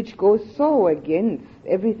which goes so against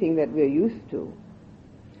everything that we're used to,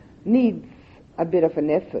 needs a bit of an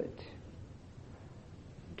effort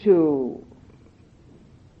to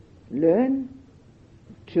learn,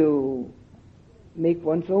 to make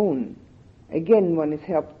one's own. Again, one is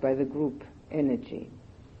helped by the group energy.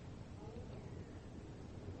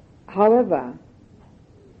 However,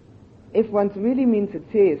 if one really means it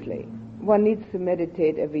seriously, one needs to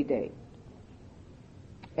meditate every day.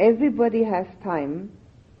 Everybody has time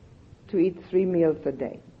to eat 3 meals a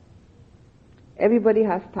day. Everybody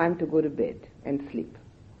has time to go to bed and sleep.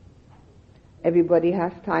 Everybody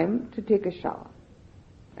has time to take a shower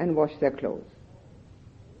and wash their clothes.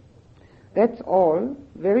 That's all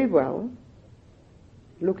very well,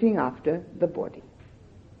 looking after the body.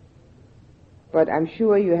 But I'm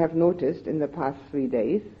sure you have noticed in the past 3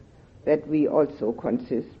 days that we also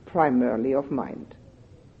consist primarily of mind.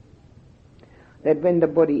 That when the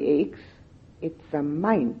body aches, it's the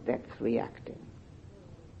mind that's reacting.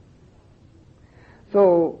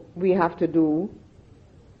 So we have to do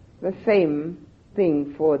the same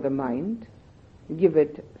thing for the mind, give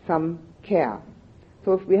it some care.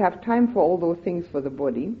 So if we have time for all those things for the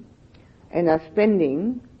body, and are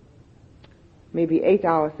spending maybe 8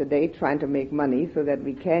 hours a day trying to make money so that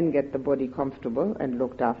we can get the body comfortable and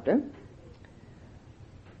looked after,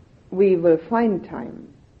 we will find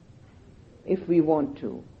time, if we want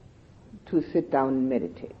to sit down and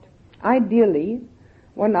meditate. Ideally,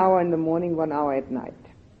 1 hour in the morning, 1 hour at night.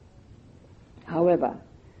 However,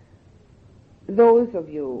 those of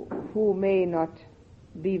you who may not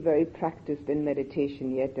be very practiced in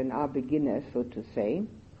meditation yet and are beginners, so to say,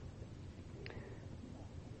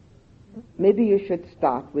 maybe you should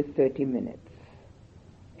start with 30 minutes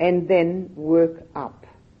and then work up.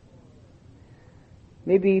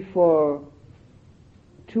 Maybe for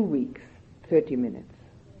 2 weeks, 30 minutes,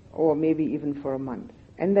 or maybe even for a month.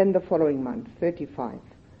 And then the following month, 35,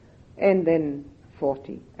 and then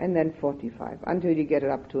 40, and then 45, until you get it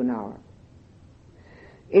up to an hour.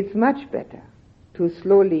 It's much better to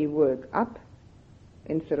slowly work up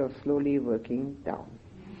instead of slowly working down.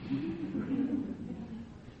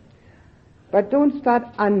 But don't start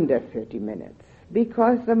under 30 minutes,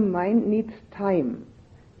 because the mind needs time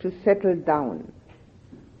to settle down.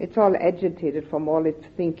 It's all agitated from all its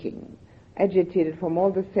thinking, agitated from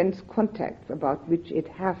all the sense contacts about which it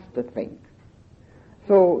has to think.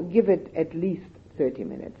 So give it at least 30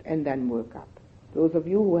 minutes and then work up. Those of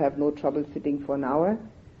you who have no trouble sitting for an hour,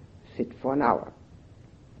 sit for an hour.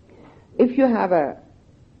 If you have a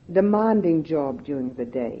demanding job during the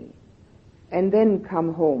day and then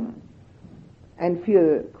come home and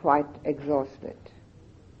feel quite exhausted,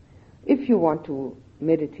 if you want to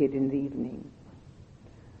meditate in the evening,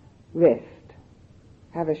 rest,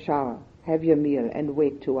 have a shower, have your meal, and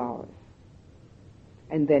wait 2 hours,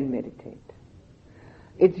 and then meditate.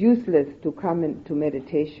 It's useless to come into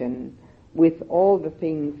meditation with all the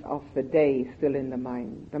things of the day still in the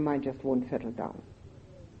mind. The mind just won't settle down.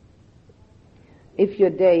 If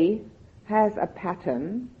your day has a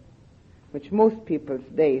pattern, which most people's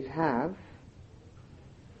days have,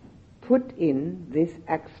 put in this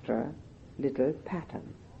extra little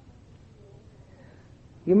pattern.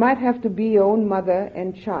 You might have to be your own mother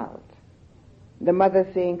and child. The mother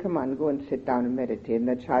saying, come on, go and sit down and meditate, and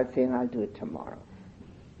the child saying, I'll do it tomorrow.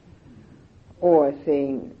 Or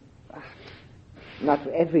saying, not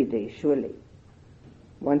every day, surely.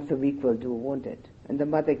 Once a week will do, won't it? And the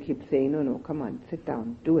mother keeps saying, no, come on, sit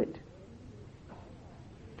down, do it.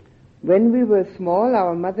 When we were small,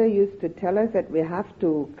 our mother used to tell us that we have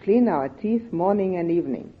to clean our teeth morning and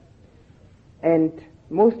evening. And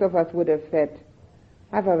most of us would have said,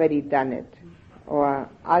 I've already done it, or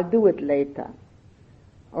I'll do it later,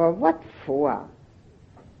 or what for?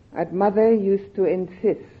 But mother used to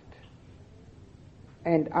insist,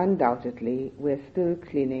 and undoubtedly we're still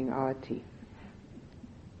cleaning our teeth.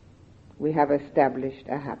 We have established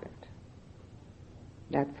a habit.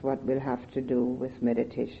 That's what we'll have to do with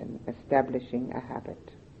meditation, establishing a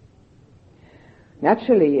habit.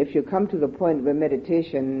 Naturally, if you come to the point where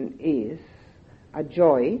meditation is a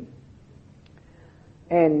joy,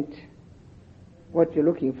 and what you're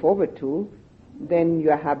looking forward to, then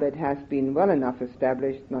your habit has been well enough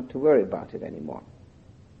established not to worry about it anymore.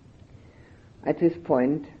 At this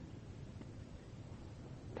point,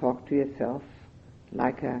 talk to yourself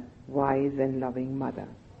like a wise and loving mother.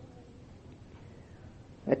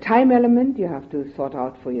 A time element you have to sort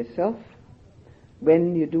out for yourself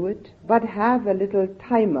when you do it, but have a little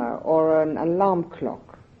timer or an alarm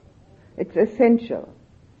clock. It's essential.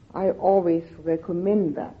 I always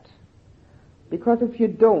recommend that. Because if you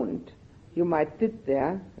don't, You might sit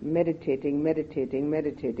there meditating,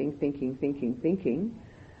 thinking,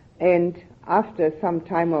 and after some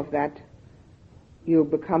time of that, you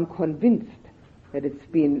become convinced that it's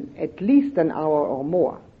been at least an hour or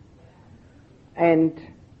more. And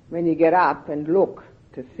when you get up and look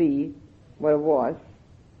to see what it was,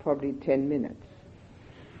 probably 10 minutes.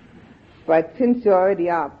 But since you're already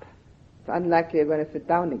up, it's unlikely you're going to sit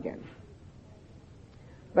down again.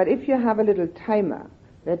 But if you have a little timer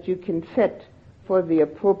that you can set for the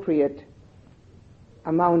appropriate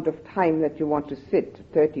amount of time that you want to sit,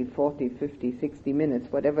 30, 40, 50, 60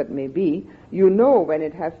 minutes, whatever it may be, you know when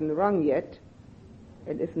it hasn't rung yet,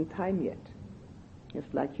 it isn't time yet.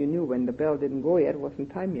 It's like you knew when the bell didn't go yet, it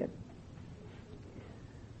wasn't time yet.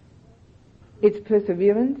 It's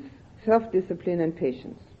perseverance, self-discipline, and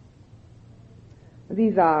patience.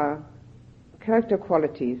 These are character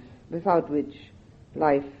qualities without which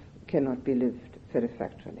life cannot be lived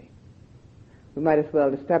satisfactorily. We might as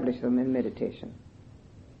well establish them in meditation.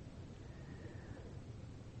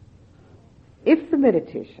 If the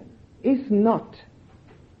meditation is not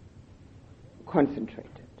concentrated,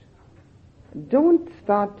 don't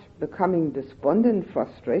start becoming despondent,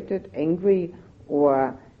 frustrated, angry,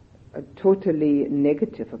 or totally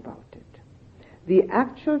negative about it. The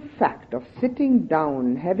actual fact of sitting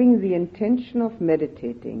down, having the intention of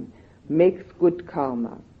meditating, makes good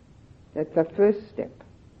karma. That's the first step.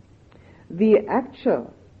 The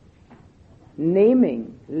actual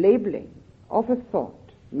naming, labeling of a thought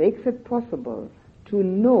makes it possible to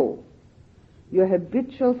know your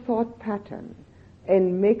habitual thought pattern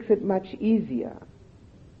and makes it much easier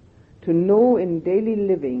to know in daily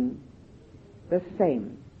living the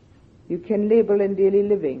same. You can label in daily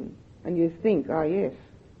living and you think, yes,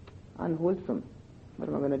 unwholesome. What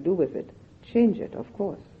am I going to do with it? Change it, of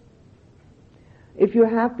course. If you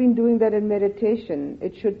have been doing that in meditation,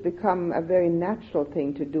 it should become a very natural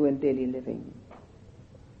thing to do in daily living.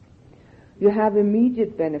 You have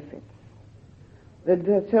immediate benefits.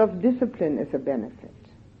 The self-discipline is a benefit.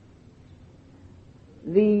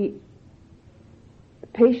 The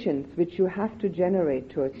patience which you have to generate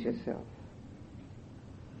towards yourself.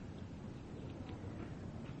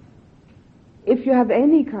 If you have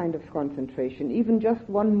any kind of concentration, even just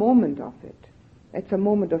one moment of it, it's a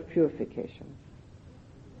moment of purification.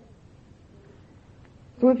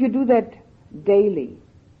 So if you do that daily,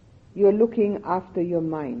 you're looking after your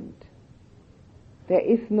mind. There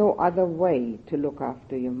is no other way to look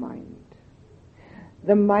after your mind.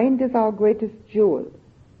 The mind is our greatest jewel.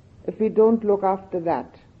 If we don't look after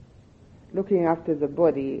that, looking after the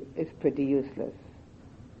body is pretty useless.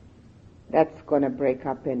 That's going to break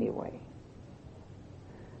up anyway.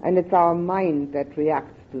 And it's our mind that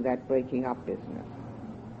reacts to that breaking up business.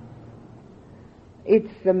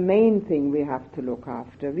 It's the main thing we have to look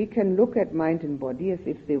after. We can look at mind and body as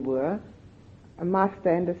if they were a master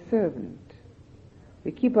and a servant.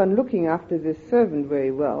 We keep on looking after this servant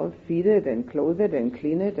very well, feed it and clothe it and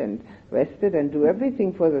clean it and rest it and do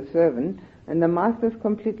everything for the servant, and the master's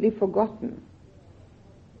completely forgotten.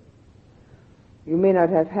 You may not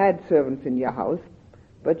have had servants in your house,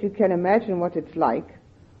 but you can imagine what it's like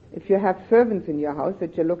if you have servants in your house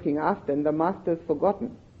that you're looking after and the master's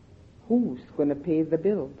forgotten. Who's going to pay the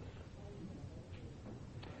bills?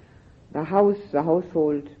 The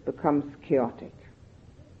household becomes chaotic.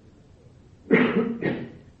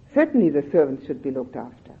 Certainly the servants should be looked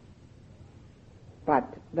after,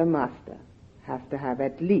 but the master has to have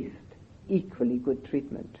at least equally good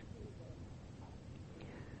treatment.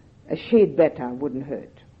 A shade better wouldn't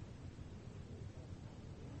hurt.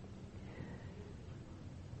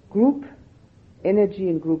 Group energy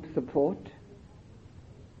and group support.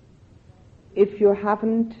 If you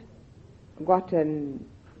haven't got a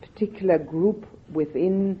particular group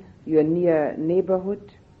within your near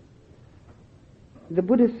neighborhood, the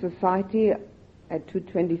Buddhist Society at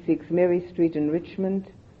 226 Mary Street in Richmond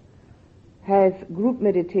has group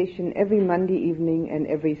meditation every Monday evening and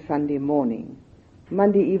every Sunday morning.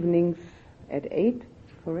 Monday evenings at 8,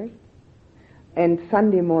 correct? And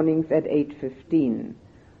Sunday mornings at 8:15.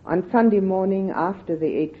 On Sunday morning after the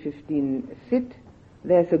 8:15 sit,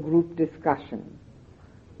 there's a group discussion,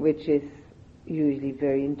 which is usually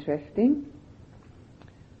very interesting.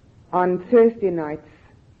 On Thursday nights,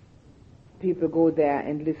 people go there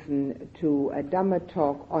and listen to a Dhamma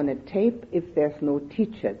talk on a tape if there's no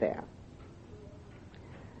teacher there.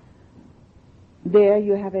 There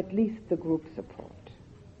you have at least the group support.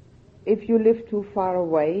 If you live too far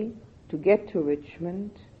away to get to Richmond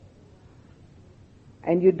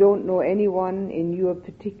and you don't know anyone in your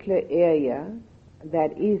particular area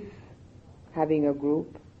that is having a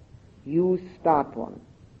group, you start one.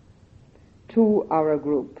 to our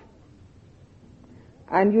group.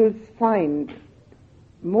 And you'll find,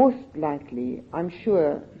 most likely, I'm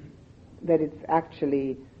sure that it's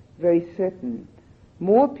actually very certain,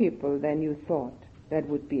 more people than you thought that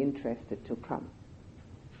would be interested to come.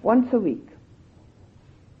 Once a week,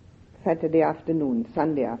 Saturday afternoon,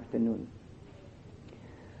 Sunday afternoon.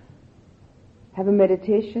 Have a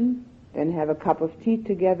meditation, then have a cup of tea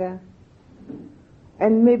together,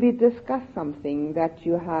 and maybe discuss something that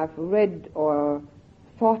you have read or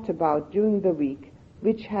thought about during the week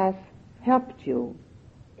which has helped you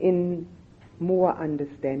in more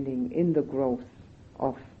understanding, in the growth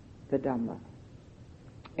of the Dhamma.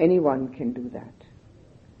 Anyone can do that.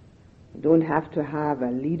 You don't have to have a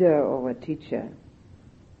leader or a teacher.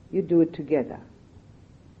 You do it together.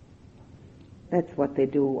 That's what they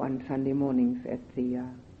do on Sunday mornings at the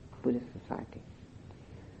Buddhist Society.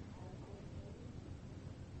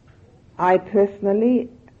 I personally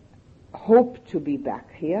hope to be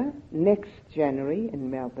back here next January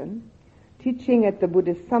in Melbourne, teaching at the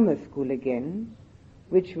Buddhist Summer School again,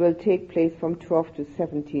 which will take place from 12 to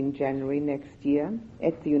 17 January next year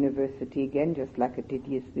at the university again, just like it did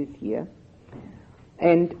this year.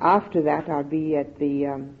 And after that, I'll be at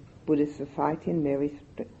the Buddhist Society in Mary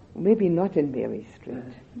Street. Maybe not in Mary Street.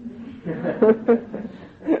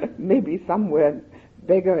 Maybe somewhere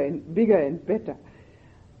bigger and better.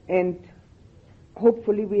 And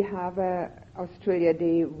hopefully we have a Australia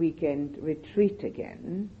Day weekend retreat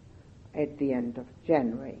again at the end of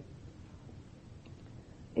January.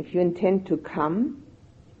 If you intend to come,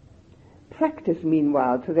 practice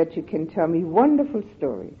meanwhile so that you can tell me wonderful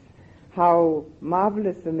stories, how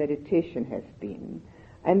marvelous the meditation has been,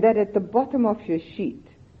 and that at the bottom of your sheet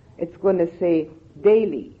it's going to say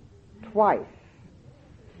daily, twice,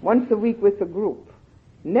 once a week with a group,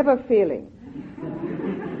 never failing.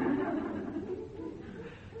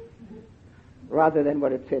 Rather than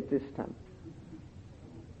what it said this time.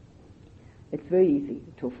 It's very easy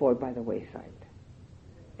to fall by the wayside.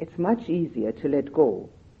 It's much easier to let go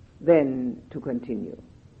than to continue.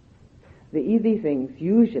 The easy things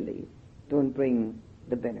usually don't bring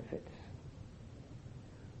the benefits.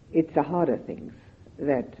 It's the harder things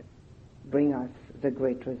that bring us the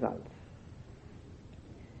great results.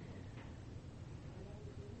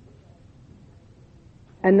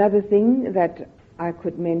 Another thing that I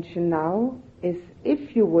could mention now is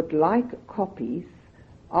if you would like copies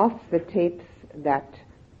of the tapes that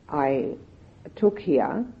I took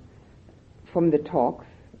here from the talks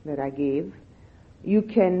that I gave, you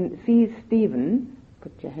can see Stephen.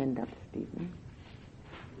 Put your hand up, Stephen.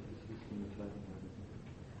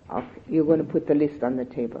 Okay, you're going to put the list on the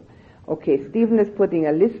table. Okay, Stephen is putting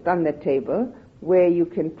a list on the table where you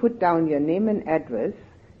can put down your name and address.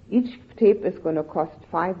 Each tape is going to cost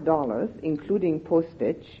 $5, including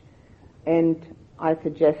postage, and I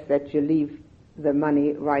suggest that you leave the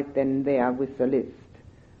money right then and there with the list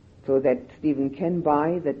so that Stephen can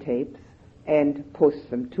buy the tapes and post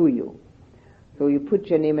them to you. So you put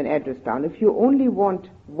your name and address down. If you only want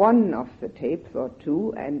one of the tapes or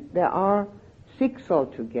two, and there are 6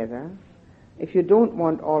 altogether, if you don't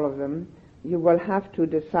want all of them, you will have to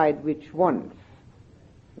decide which ones.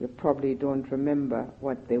 You probably don't remember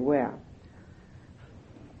what they were.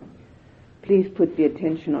 Please put the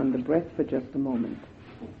attention on the breath for just a moment.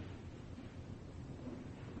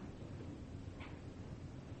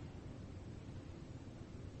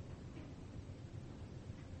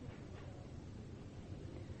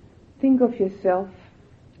 Think of yourself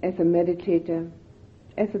as a meditator,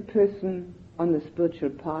 as a person on the spiritual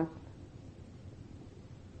path.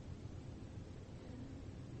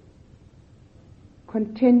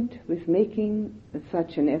 Content with making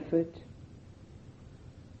such an effort.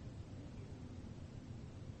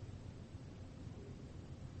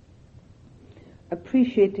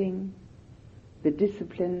 Appreciating the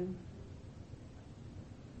discipline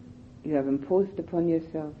you have imposed upon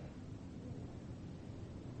yourself.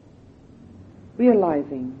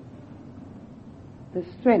 Realizing the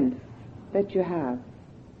strength that you have.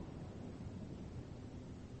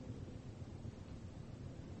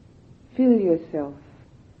 Fill yourself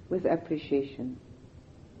with appreciation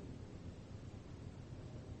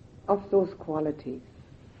of those qualities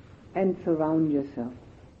and surround yourself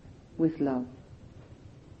with love.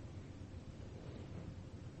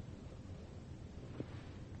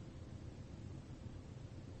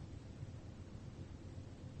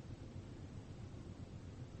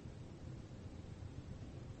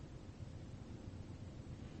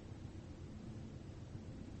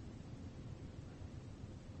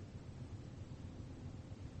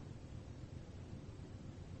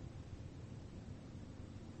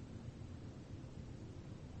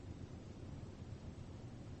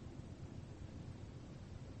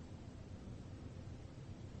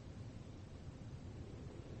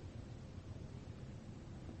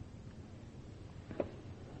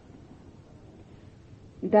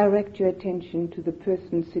 direct your attention to the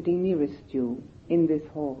person sitting nearest you in this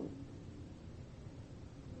hall.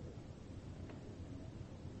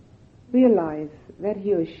 Realize that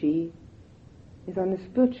he or she is on a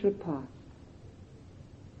spiritual path.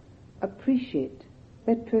 Appreciate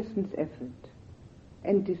that person's effort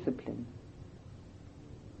and discipline.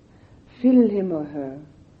 Fill him or her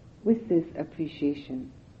with this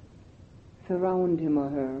appreciation. Surround him or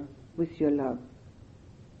her with your love.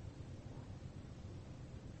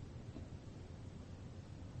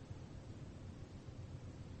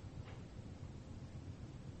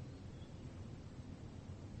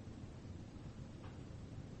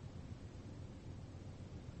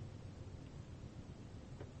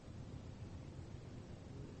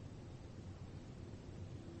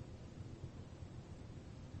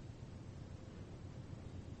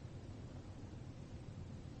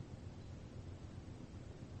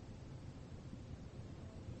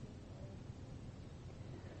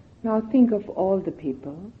 Now think of all the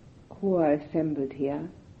people who are assembled here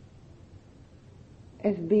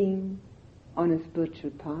as being on a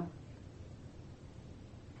spiritual path,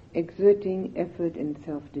 exerting effort and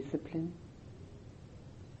self-discipline.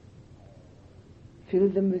 Fill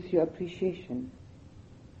them with your appreciation.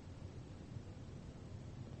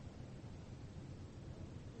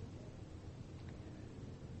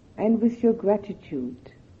 And with your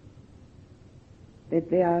gratitude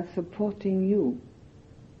that they are supporting you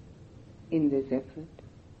in this effort,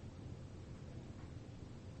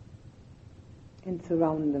 and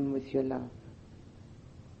surround them with your love.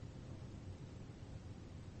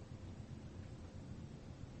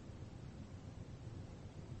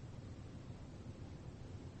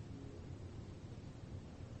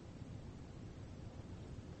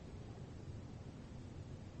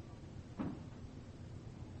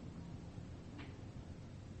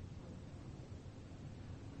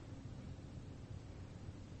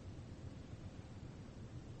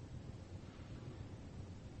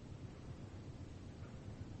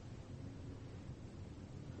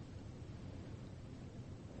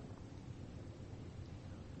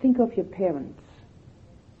 Think of your parents.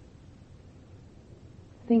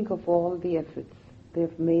 Think of all the efforts they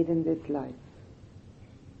have made in this life.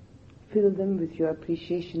 Fill them with your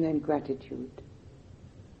appreciation and gratitude.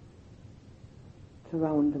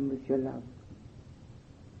 Surround them with your love.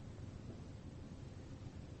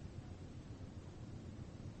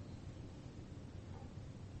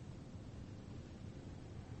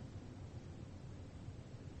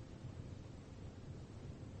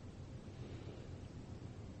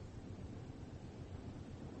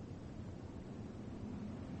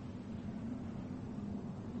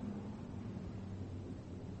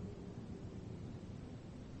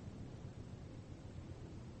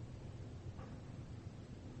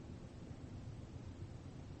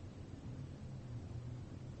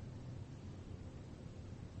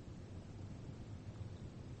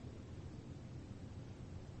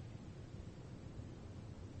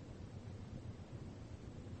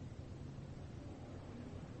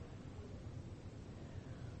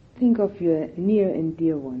 Think of your near and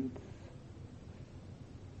dear ones.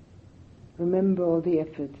 Remember all the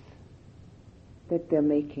efforts that they're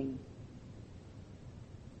making.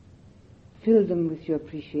 Fill them with your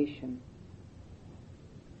appreciation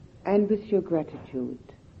and with your gratitude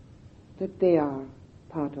that they are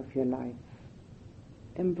part of your life.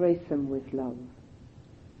 Embrace them with love.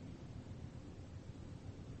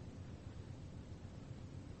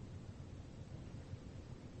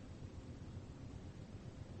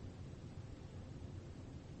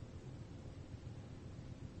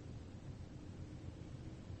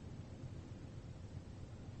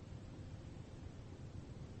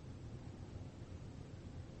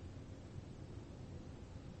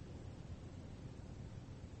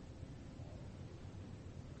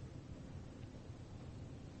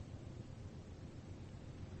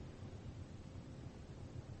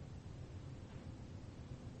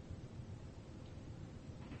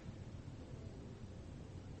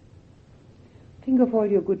 Think of all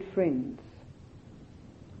your good friends.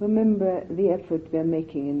 Remember the effort they're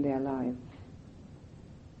making in their lives.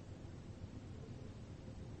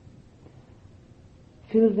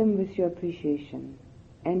 Fill them with your appreciation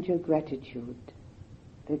and your gratitude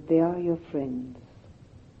that they are your friends,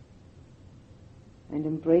 and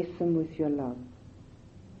embrace them with your love.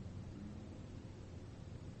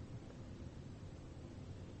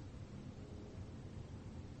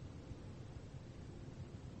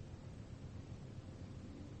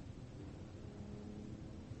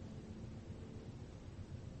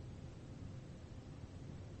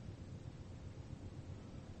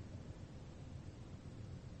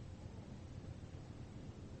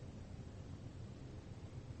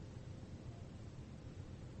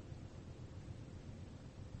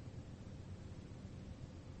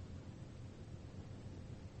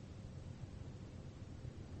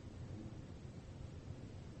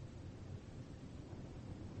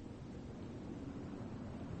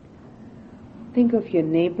 Think of your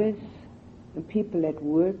neighbors, the people at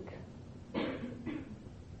work,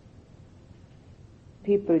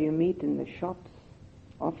 people you meet in the shops,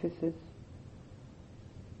 offices.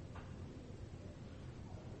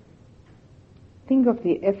 Think of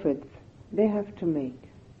the efforts they have to make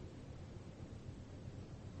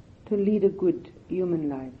to lead a good human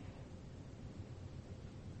life.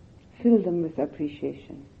 Fill them with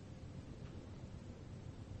appreciation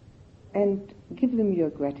and give them your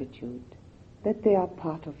gratitude that they are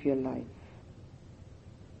part of your life,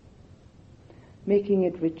 making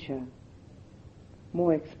it richer,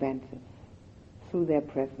 more expansive through their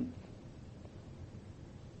presence.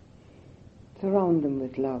 Surround them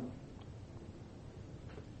with love.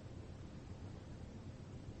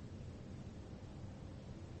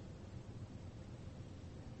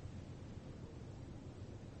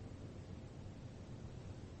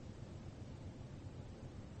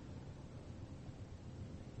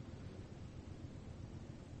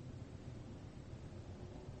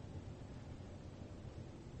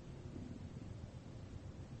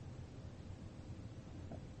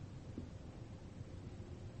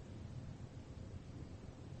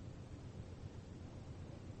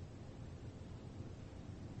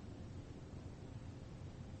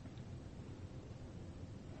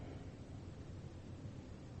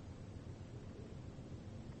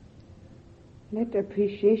 Let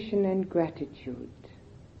appreciation and gratitude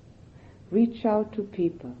reach out to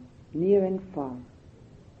people near and far,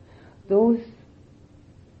 those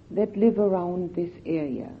that live around this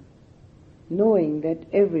area, knowing that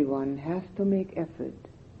everyone has to make effort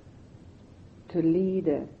to lead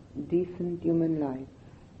a decent human life.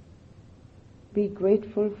 Be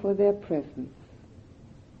grateful for their presence,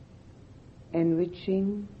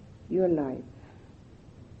 enriching your life,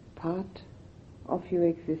 part of your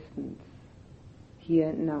existence here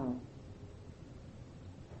and now.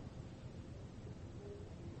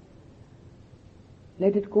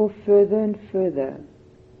 Let it go further and further,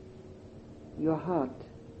 your heart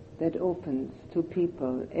that opens to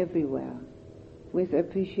people everywhere with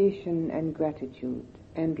appreciation and gratitude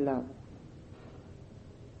and love.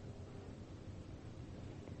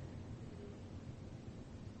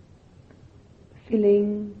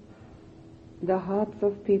 Filling the hearts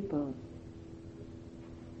of people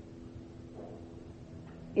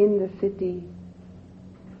in the city,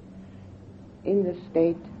 in the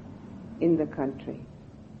state, in the country,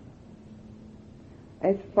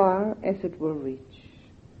 as far as it will reach.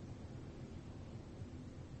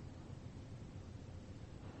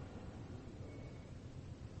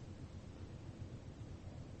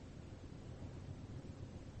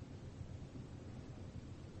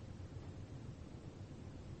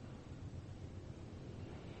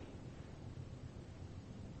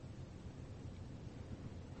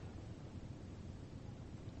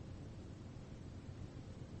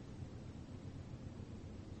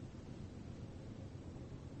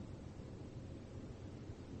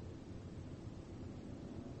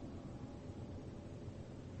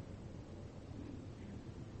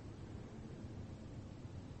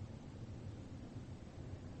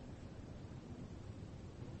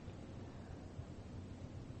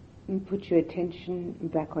 And put your attention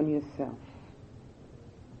back on yourself.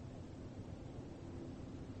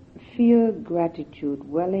 Feel gratitude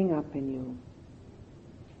welling up in you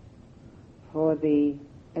for the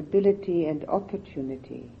ability and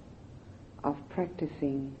opportunity of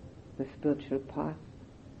practicing the spiritual path,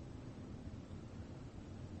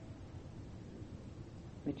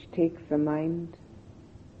 which takes the mind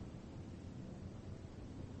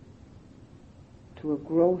to a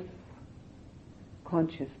growth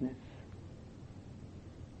consciousness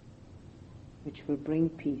which will bring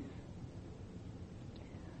peace.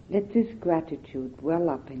 Let this gratitude well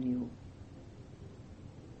up in you,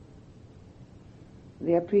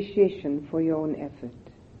 the appreciation for your own effort.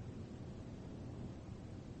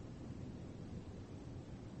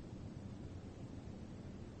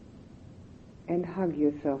 And hug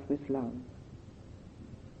yourself with love.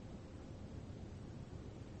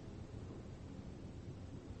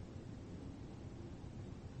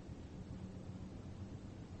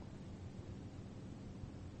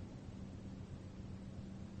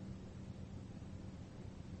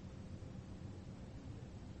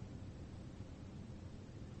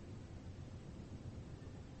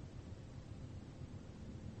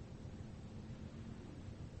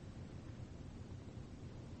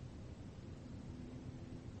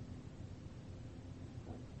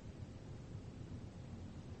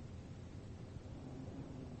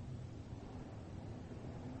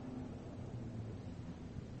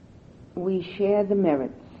 We share the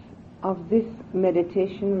merits of this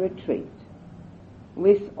meditation retreat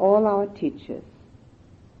with all our teachers,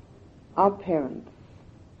 our parents,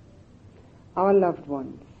 our loved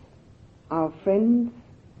ones, our friends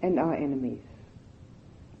and our enemies.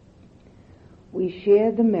 We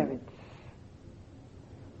share the merits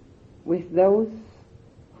with those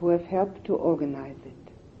who have helped to organize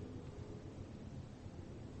it,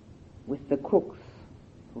 with the cooks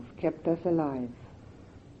who've kept us alive,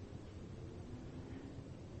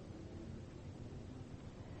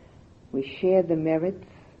 we share the merits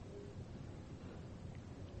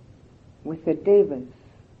with the devas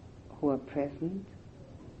who are present,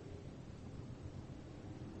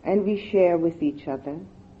 and we share with each other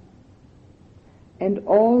and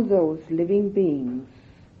all those living beings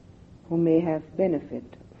who may have benefit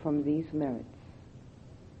from these merits.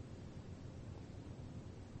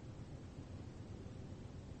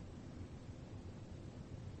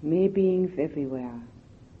 May beings everywhere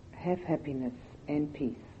have happiness and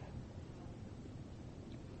peace.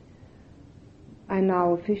 I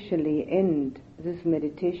now officially end this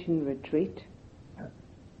meditation retreat.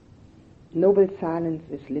 Noble silence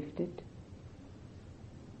is lifted,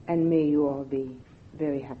 and may you all be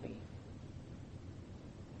very happy.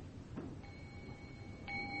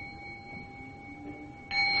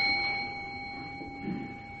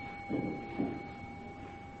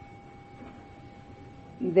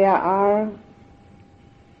 There are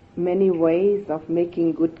many ways of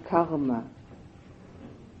making good karma.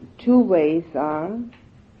 2 ways are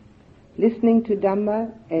listening to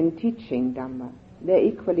Dhamma and teaching Dhamma. They're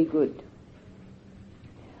equally good.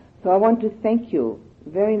 So I want to thank you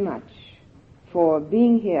very much for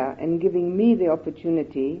being here and giving me the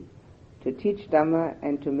opportunity to teach Dhamma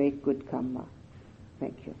and to make good karma.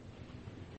 Thank you.